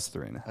 They're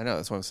 +3.5. I know.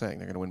 That's what I'm saying.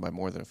 They're going to win by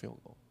more than a field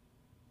goal.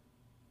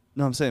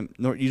 No, I'm saying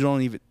you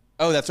don't even.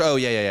 Oh, that's. Oh,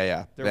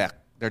 yeah.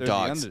 They're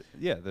dogs.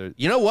 They're.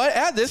 You know what?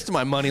 Add this to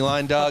my money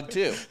line dog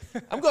too.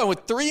 I'm going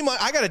with 3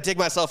 months. I got to dig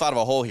myself out of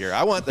a hole here.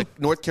 I want the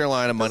North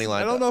Carolina money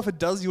line. I don't know if it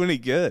does you any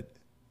good.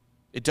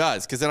 It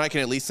does, because then I can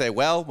at least say,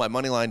 well, my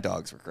money line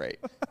dogs were great.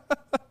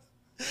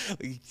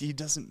 He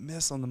doesn't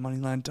miss on the money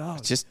line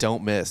dogs. Just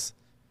don't miss.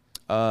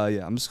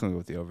 Yeah, I'm just going to go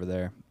with the over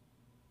there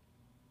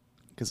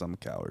because I'm a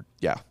coward.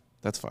 Yeah,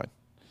 that's fine.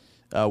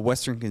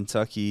 Western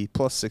Kentucky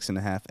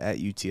 +6.5 at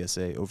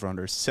UTSA. Over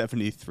under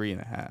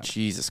 73.5.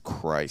 Jesus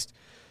Christ.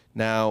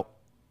 Now,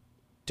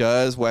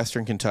 does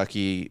Western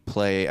Kentucky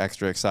play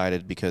extra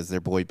excited because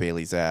their boy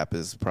Bailey Zapp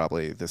is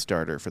probably the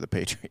starter for the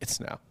Patriots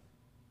now?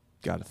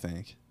 Got to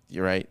think.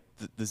 You're right.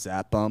 The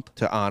Zapp bump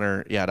to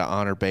honor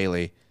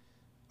Bailey.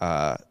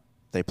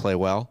 They play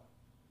well.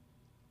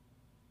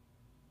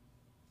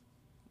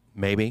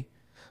 Maybe.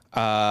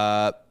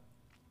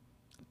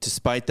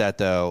 Despite that,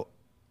 though,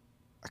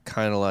 I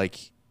kind of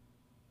like.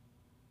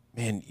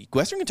 Man,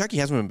 Western Kentucky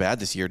hasn't been bad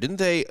this year, didn't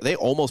they? They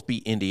almost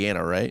beat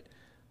Indiana, right?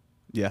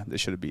 Yeah, they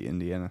should have beat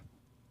Indiana.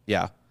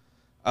 Yeah.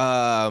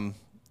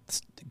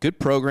 Good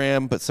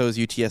program, but so is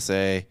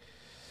UTSA.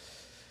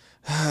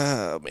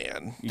 Oh,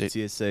 man.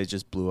 UTSA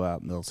just blew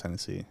out Middle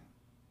Tennessee.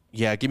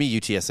 Yeah, give me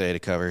UTSA to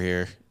cover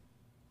here.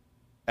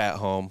 At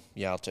home.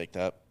 Yeah, I'll take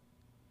that.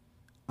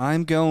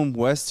 I'm going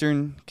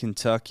Western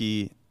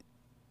Kentucky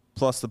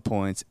plus the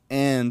points,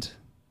 and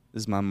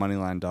this is my money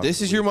line dog.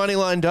 This is your money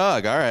line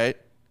dog. All right.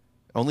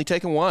 Only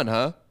taking one,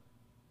 huh?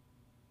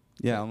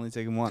 Yeah, only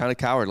taking one. Kind of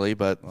cowardly,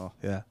 but. Well,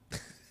 yeah.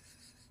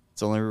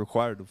 It's only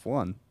required of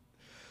one.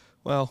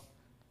 Well,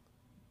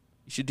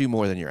 you should do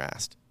more than you're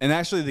asked. And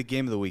actually, the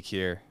game of the week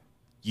here,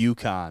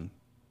 UConn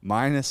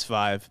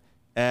 -5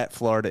 at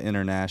Florida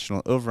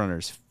International.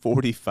 Over-unders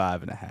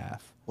 45.5.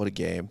 What a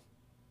game.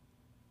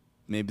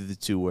 Maybe the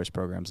two worst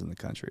programs in the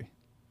country.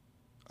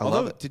 I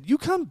love it. Did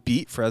UConn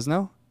beat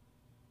Fresno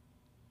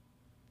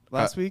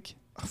last week?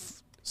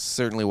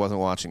 Certainly wasn't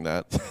watching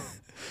that.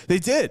 They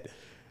did.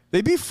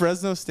 They beat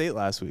Fresno State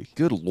last week.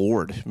 Good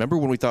Lord. Remember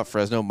when we thought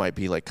Fresno might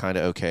be like kind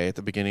of okay at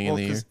the beginning of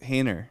the year?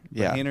 Hainer.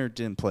 Yeah. Hainer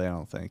didn't play, I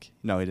don't think.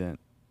 No, he didn't.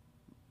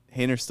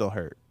 Hainer's still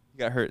hurt. He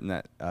got hurt in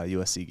that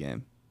USC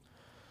game.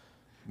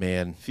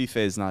 Man, Fife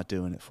is not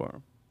doing it for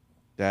him.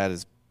 that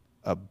is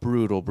a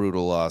brutal,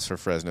 brutal loss for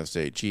Fresno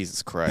State.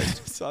 Jesus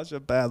Christ. Such a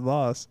bad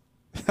loss.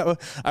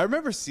 I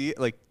remember seeing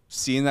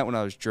that when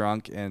I was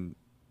drunk, and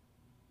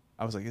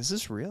I was like, is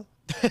this real?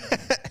 How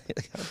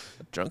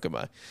drunk am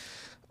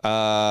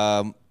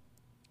I?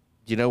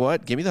 You know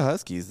what? Give me the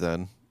Huskies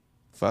then.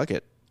 Fuck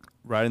it.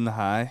 Right in the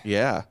high.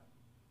 Yeah.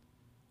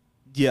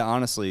 Yeah,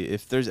 honestly,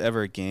 if there's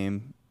ever a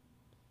game,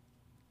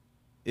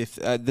 if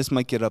this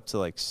might get up to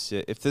like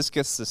if this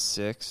gets to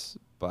 6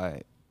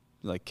 by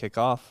like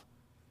kickoff,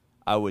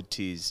 I would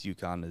tease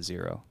UConn to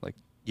 0. Like,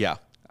 Yeah.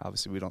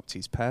 obviously we don't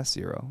tease past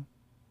 0.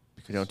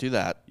 We don't do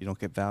that. You don't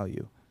get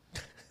value.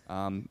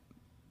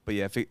 But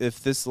yeah,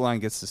 if this line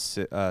gets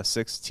to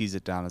 6, tease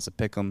it down as a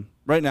pick 'em.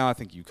 Right now, I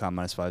think UConn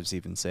 -5 is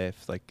even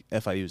safe. Like,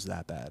 FIU is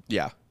that bad.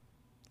 Yeah.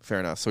 Fair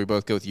enough. So we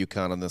both go with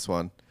UConn on this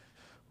one.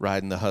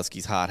 Riding the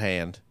Huskies' hot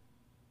hand.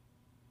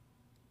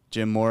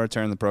 Jim Mora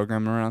turned the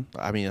program around.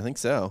 I mean, I think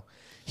so.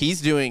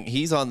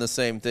 He's on the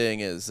same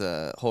thing as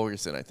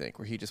Holgerson, I think,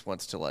 where he just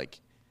wants to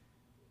like,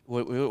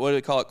 what do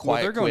we call it?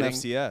 Quiet they're going quitting.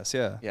 FCS,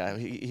 yeah.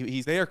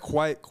 Yeah, They are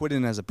quiet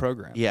quitting as a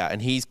program. Yeah,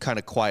 and he's kind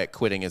of quiet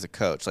quitting as a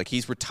coach. Like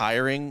he's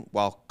retiring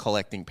while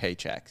collecting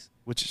paychecks.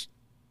 Which,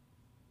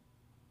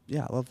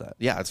 yeah, I love that.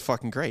 Yeah, it's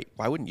fucking great.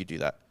 Why wouldn't you do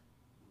that?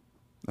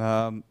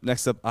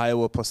 Next up,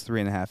 Iowa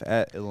 +3.5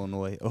 at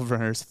Illinois.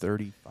 Over-unders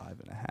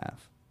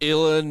 35.5.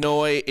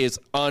 Illinois is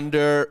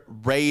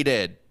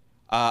underrated.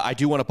 I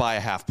do want to buy a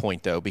half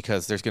point, though,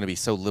 because there's going to be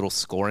so little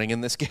scoring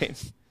in this game.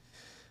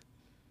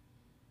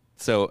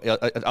 So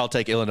I'll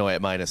take Illinois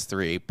at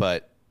 -3,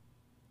 but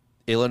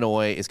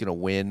Illinois is going to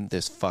win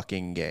this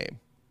fucking game.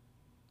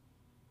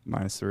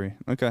 -3.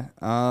 Okay.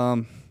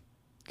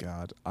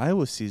 God,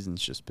 Iowa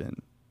season's just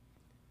been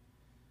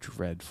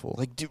dreadful.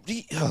 Like, dude,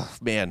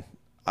 man,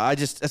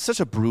 it's such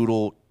a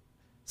brutal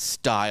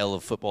style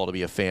of football to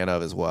be a fan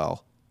of as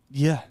well.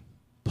 Yeah,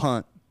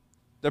 punt.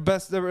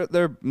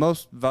 Their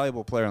most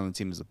valuable player on the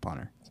team is a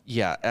punter.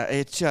 Yeah,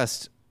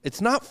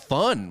 it's not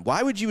fun.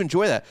 Why would you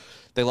enjoy that?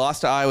 They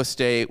lost to Iowa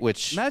State,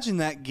 which Imagine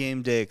that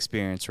game day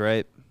experience,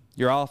 right?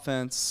 Your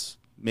offense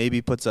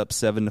maybe puts up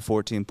 7 to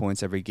 14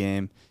 points every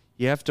game.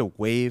 You have to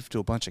wave to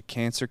a bunch of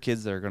cancer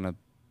kids that are going to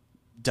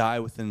die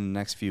within the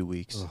next few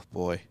weeks. oh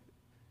boy,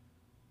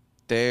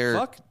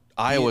 Fuck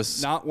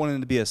Iowa's not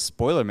wanting to be a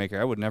spoiler maker.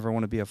 I would never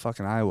want to be a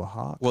fucking Iowa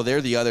Hawk. well,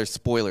 they're the other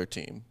spoiler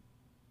team.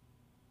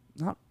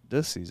 Not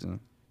this season.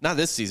 Not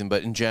this season,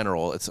 but in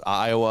general, it's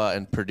Iowa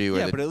and Purdue.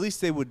 Yeah, but at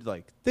least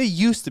they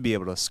used to be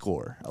able to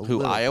score.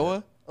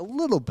 Iowa? A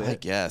little bit. I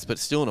guess, but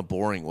still in a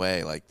boring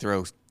way. Like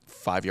throw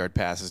 5-yard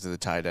passes to the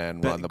tight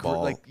end, run the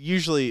ball. Like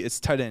usually it's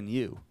tight end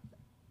U.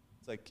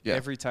 It's like Yeah.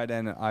 every tight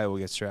end in Iowa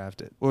gets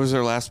drafted. What was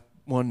their last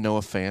one? Noah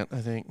Fant,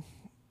 I think.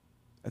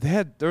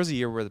 There was a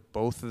year where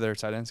both of their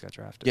tight ends got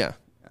drafted. Yeah.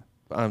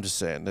 I'm just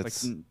saying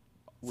that's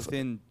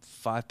within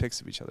 5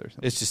 picks of each other.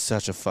 it's just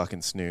such a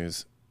fucking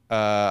snooze.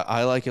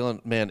 I like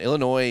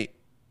Illinois.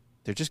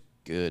 They're just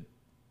good.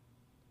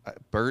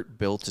 Burt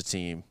built a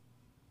team,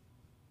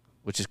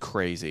 which is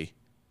crazy.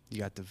 You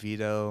got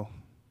DeVito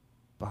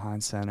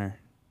behind center.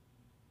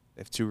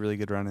 They have 2 really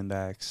good running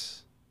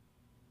backs.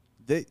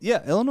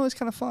 Illinois is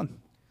kind of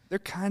fun. They're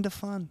kind of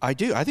fun. I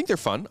do. I think they're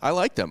fun. I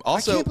like them.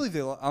 Also, I can't believe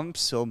I'm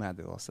so mad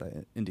they lost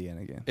that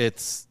Indiana game. it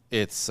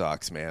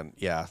sucks, man.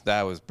 Yeah,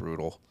 that was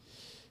brutal.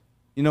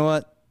 You know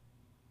what?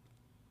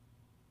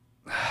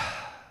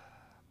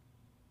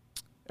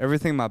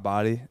 Everything in my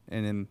body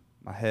and in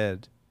my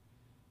head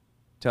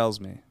tells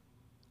me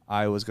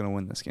Iowa's going to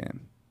win this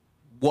game.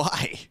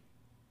 Why?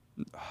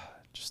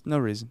 Just no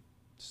reason.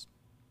 Just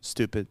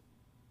stupid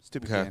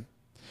Okay. game.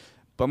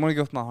 But I'm going to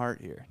go with my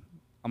heart here.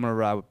 I'm going to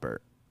ride with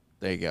Burt.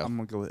 There you go. I'm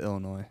going to go with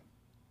Illinois.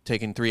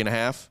 Taking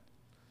 3.5.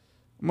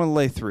 I'm going to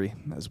lay 3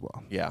 as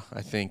well. Yeah,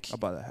 I think. I'll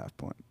buy that half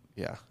point.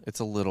 Yeah, it's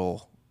a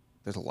little.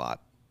 There's a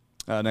lot.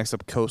 Next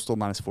up, Coastal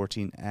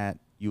 -14 at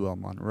UL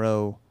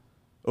Monroe.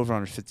 Over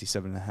under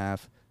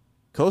 57.5.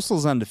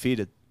 Coastal's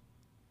undefeated,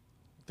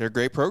 They're a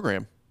great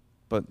program,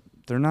 but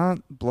they're not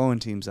blowing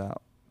teams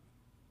out.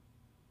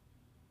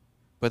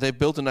 but they've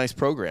built a nice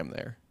program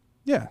there.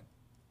 Yeah.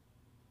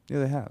 Yeah,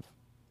 they have.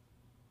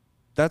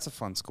 That's a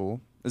fun school.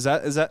 Is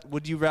that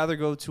would you rather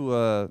go to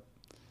a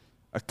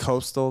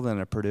Coastal than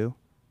a Purdue?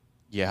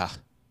 Yeah,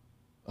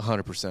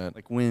 100%.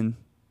 Like win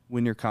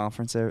your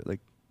conference there?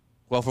 Like,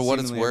 Well, for what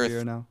it's seemingly every year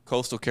worth, now.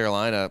 Coastal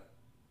Carolina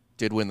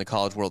did win the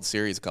College World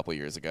Series a couple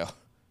years ago.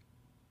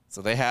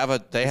 So they have a.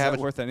 is that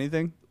worth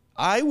anything?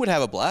 I would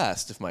have a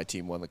blast if my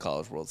team won the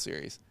College World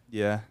Series.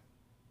 Yeah.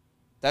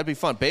 That'd be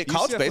fun.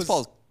 College UCF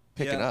baseball is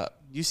picking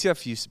up.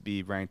 UCF used to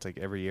be ranked like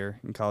every year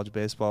in college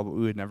baseball, but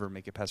we would never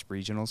make it past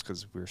regionals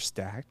because we were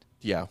stacked.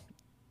 Yeah.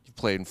 You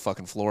played in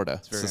fucking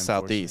Florida. It's the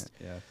Southeast.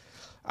 Yeah.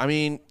 I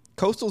mean,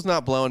 Coastal's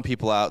not blowing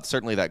people out.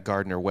 Certainly that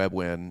Gardner-Webb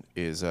win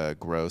is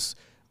gross.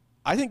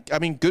 I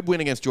mean, good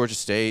win against Georgia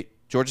State.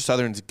 Georgia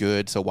Southern's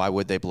good, so why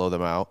would they blow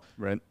them out?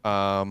 Right.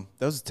 That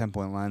was a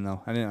 10-point line,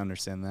 though. I didn't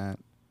understand that.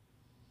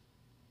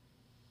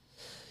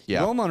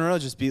 Yeah. Will Monroe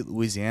just beat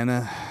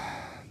Louisiana.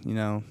 You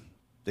know,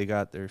 they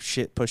got their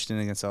shit pushed in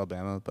against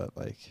Alabama, but,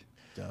 like,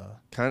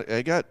 duh.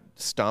 They got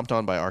stomped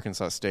on by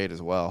Arkansas State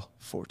as well.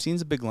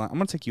 14's a big line. I'm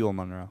going to take UL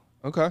Monroe.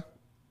 Okay.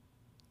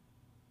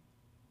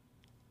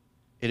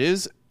 It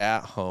is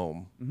at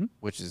home,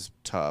 which is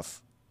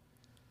tough.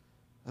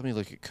 Let me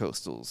look at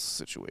Coastal's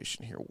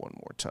situation here one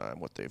more time,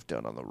 what they've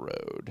done on the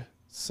road.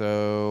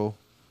 So,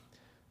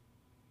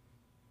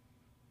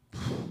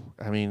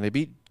 I mean,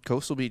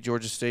 Coastal beat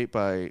Georgia State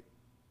by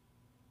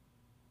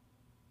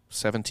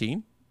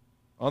 17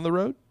 on the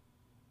road.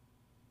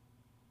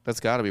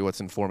 That's got to be what's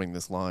informing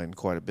this line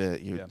quite a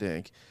bit, you would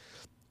think.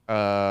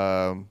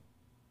 Yeah.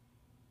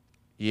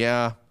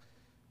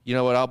 You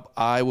know what?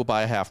 I will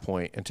buy a half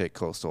point and take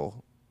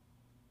Coastal.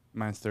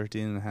 Minus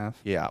 13.5?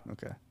 Yeah.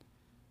 Okay.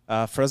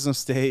 Fresno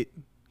State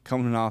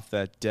coming off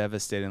that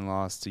devastating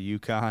loss to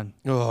UConn.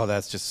 Oh,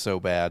 that's just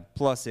so bad.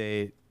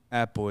 +8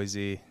 at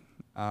Boise.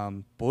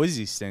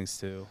 Boise stinks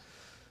too.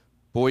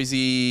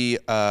 Boise,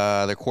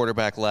 their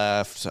quarterback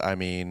left. I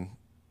mean,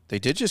 they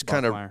did just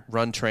kind of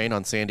run train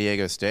on San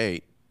Diego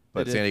State,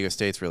 but San Diego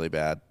State's really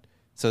bad.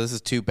 So this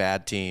is two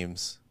bad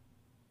teams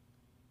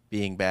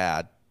being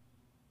bad.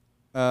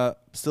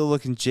 Still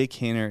looking, Jake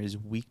Haener is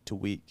week to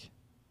week,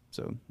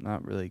 so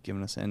not really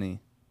giving us any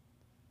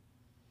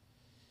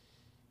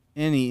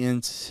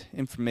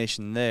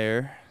information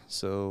there.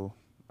 So,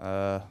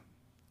 God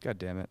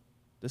damn it,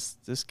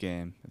 this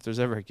game. If there's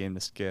ever a game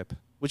to skip,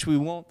 which we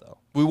won't though.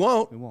 We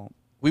won't.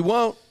 We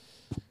won't.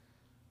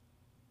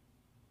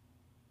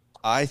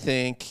 I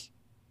think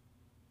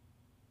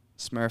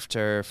Smurf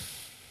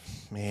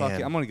turf. Man, Fuck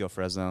it, I'm gonna go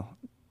Fresno.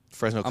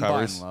 Fresno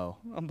covers.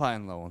 I'm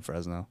buying low on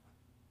Fresno.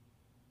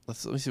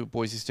 Let me see what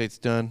Boise State's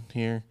done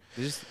here.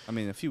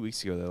 A few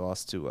weeks ago they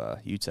lost to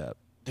UTEP.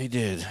 They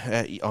did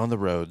on the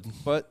road,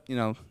 but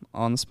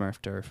on the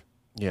Smurf turf.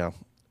 Yeah.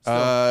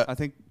 I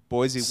think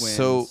Boise wins.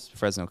 So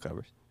Fresno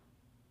covers.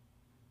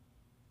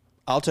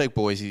 I'll take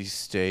Boise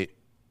State.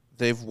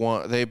 They've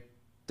won.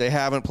 They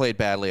haven't played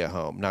badly at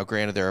home. Now,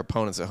 granted, their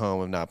opponents at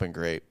home have not been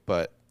great,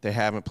 but they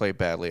haven't played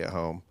badly at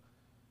home.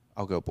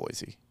 I'll go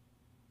Boise.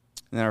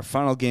 And then our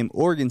final game,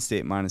 Oregon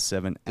State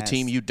 -7. The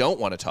team you don't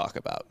want to talk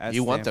about.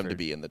 You want them to Stanford.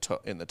 be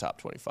in the top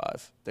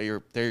 25.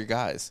 They're your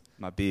guys.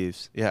 My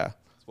beeves. Yeah.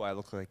 That's why I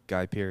look like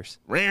Guy Pearce.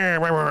 They're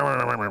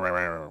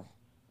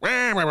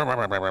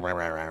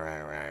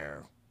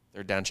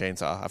down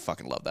chainsaw. I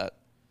fucking love that.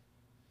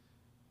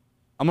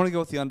 I'm going to go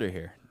with the under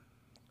here.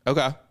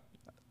 Okay.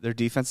 Their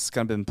defense has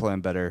kind of been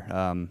playing better.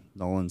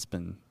 Nolan's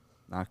been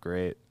not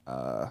great.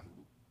 And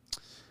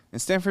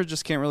Stanford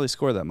just can't really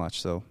score that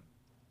much, so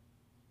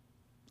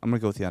I'm going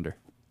to go with the under.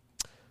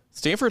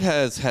 Stanford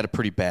has had a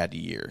pretty bad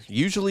year.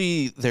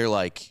 Usually they're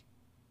like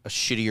a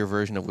shittier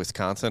version of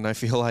Wisconsin, I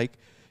feel like.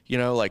 You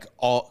know, like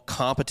all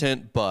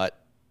competent, and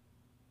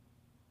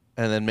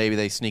then maybe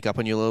they sneak up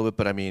on you a little bit.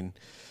 But, I mean,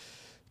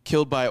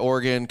 killed by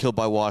Oregon, killed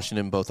by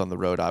Washington, both on the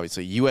road,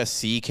 obviously.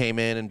 USC came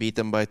in and beat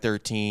them by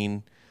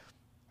 13.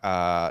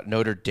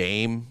 Notre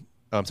Dame.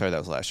 Oh, I'm sorry, that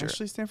was last year.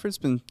 Actually, Stanford's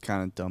been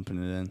kind of dumping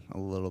it in a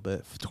little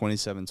bit.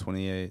 27,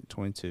 28,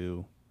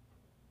 22.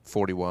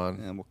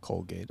 41. And what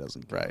Colgate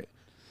doesn't get. Right.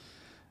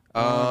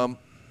 No,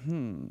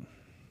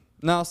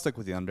 I'll stick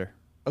with the under.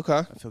 Okay.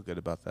 I feel good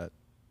about that.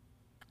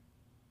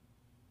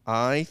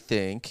 I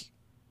think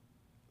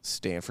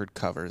Stanford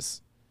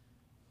covers.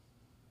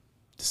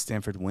 Does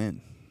Stanford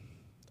win?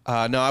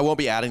 No, I won't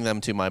be adding them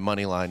to my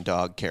Moneyline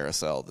dog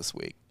carousel this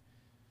week.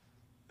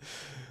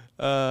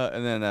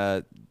 And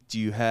then do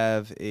you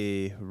have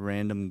a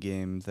random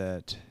game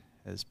that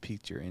has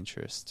piqued your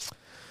interest?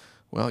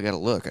 Well, I got to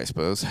look, I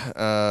suppose.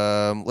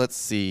 Let's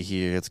see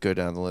here. Let's go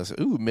down the list.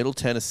 Ooh, Middle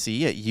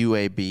Tennessee at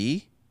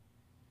UAB.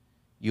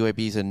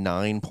 UAB's a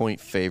 9-point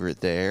favorite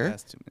there.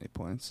 That's too many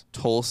points.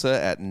 Tulsa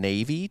at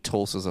Navy.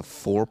 Tulsa's a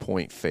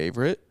 4-point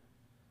favorite.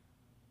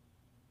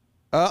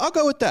 I'll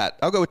go with that.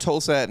 I'll go with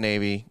Tulsa at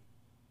Navy.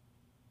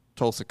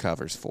 Tulsa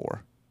covers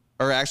 4.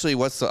 Or actually,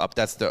 what's the up?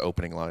 That's the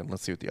opening line.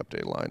 Let's see what the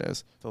updated line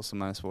is. Tulsa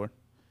 -4.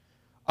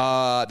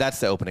 That's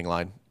the opening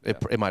line.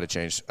 It might have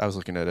changed. I was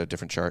looking at a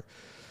different chart.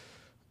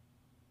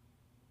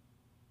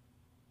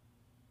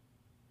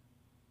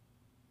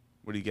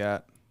 What do you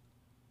got?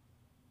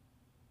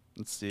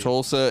 Let's see.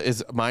 Tulsa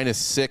is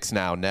 -6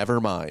 now. Never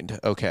mind.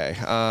 Okay.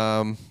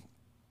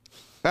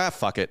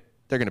 Fuck it.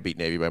 They're going to beat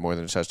Navy by more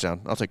than a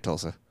touchdown. I'll take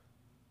Tulsa.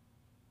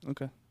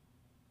 Okay.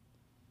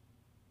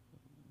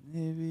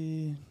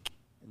 Navy.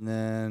 And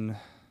then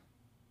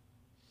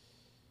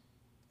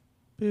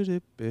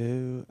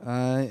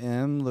I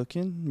am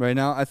looking right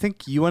now. I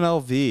think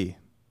UNLV.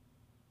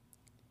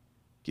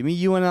 Give me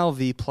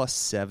UNLV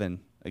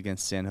 +7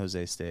 against San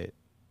Jose State.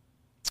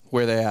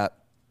 Where they at?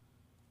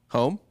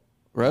 Home?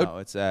 Road? No,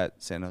 it's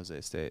at San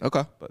Jose State.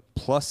 Okay. But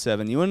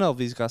 +7.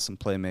 UNLV's got some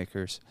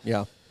playmakers.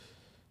 Yeah.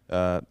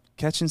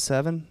 Catching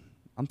 7,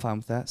 I'm fine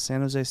with that.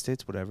 San Jose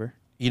State's whatever.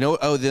 You know,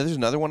 there's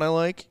another one I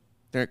like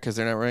because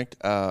they're not ranked.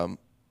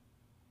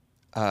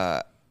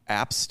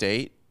 App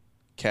State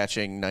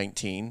catching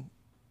 19,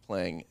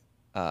 playing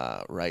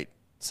right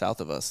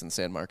south of us in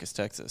San Marcos,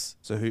 Texas.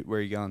 So where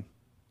are you going?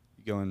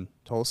 You going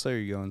Tulsa or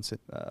you going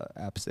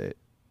App State?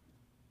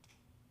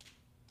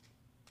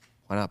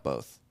 Why not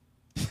both?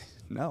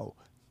 No.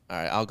 All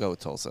right, I'll go with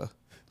Tulsa. All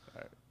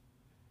right.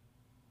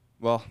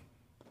 Well,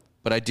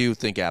 but I do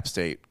think App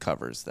State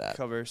covers that.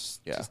 Covers.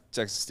 Yeah. Just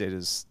Texas State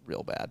is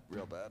real bad.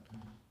 real bad.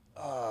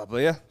 But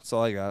yeah, that's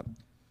all I got.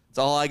 That's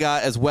all I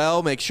got as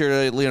well. Make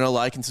sure to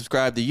like and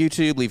subscribe to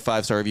YouTube. Leave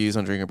 5-star reviews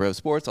on Drinking Bros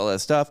Sports, all that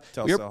stuff.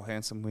 Tell us how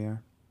handsome we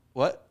are.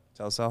 What?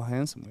 Tell us how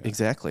handsome we are.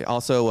 Exactly.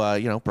 Also,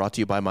 brought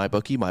to you by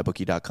MyBookie,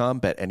 mybookie.com.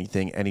 Bet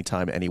anything,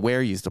 anytime,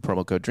 anywhere. Use the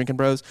promo code Drinking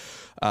Bros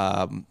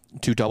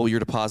to double your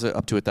deposit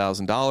up to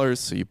 $1,000.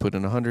 So you put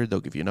in 100, they'll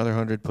give you another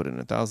 100. Put in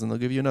 1,000, they'll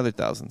give you another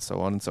 1,000.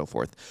 So on and so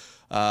forth.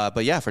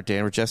 But yeah, for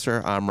Dan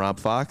Regester, I'm Rob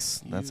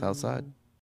Fox. That's Outside.